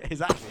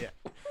 Exactly, yeah.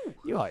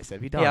 You're right,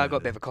 Seb. You died. Yeah, I got a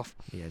bit of a cough.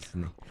 Yes,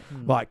 isn't he?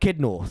 Right, Kid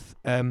North.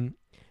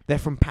 They're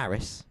from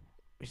Paris,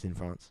 which is in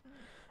France.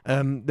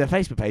 Their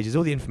Facebook page is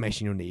all the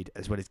information you'll need,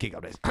 as well as gig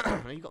updates.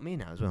 You got me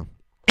now as well.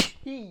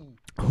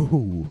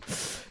 Ooh.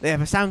 They have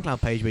a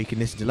SoundCloud page where you can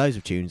listen to loads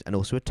of tunes, and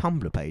also a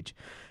Tumblr page.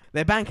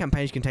 Their Bandcamp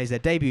page contains their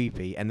debut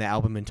EP and their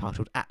album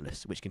entitled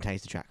Atlas, which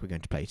contains the track we're going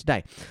to play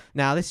today.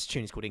 Now, this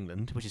tune is called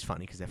England, which is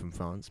funny because they're from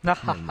France.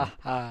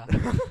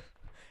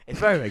 It's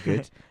very, very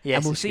good. Yes,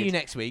 And we'll it's see you good.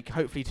 next week,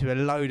 hopefully to a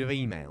load of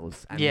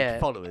emails and Yeah.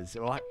 followers,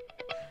 alright?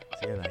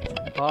 See you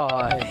later.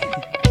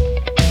 Bye.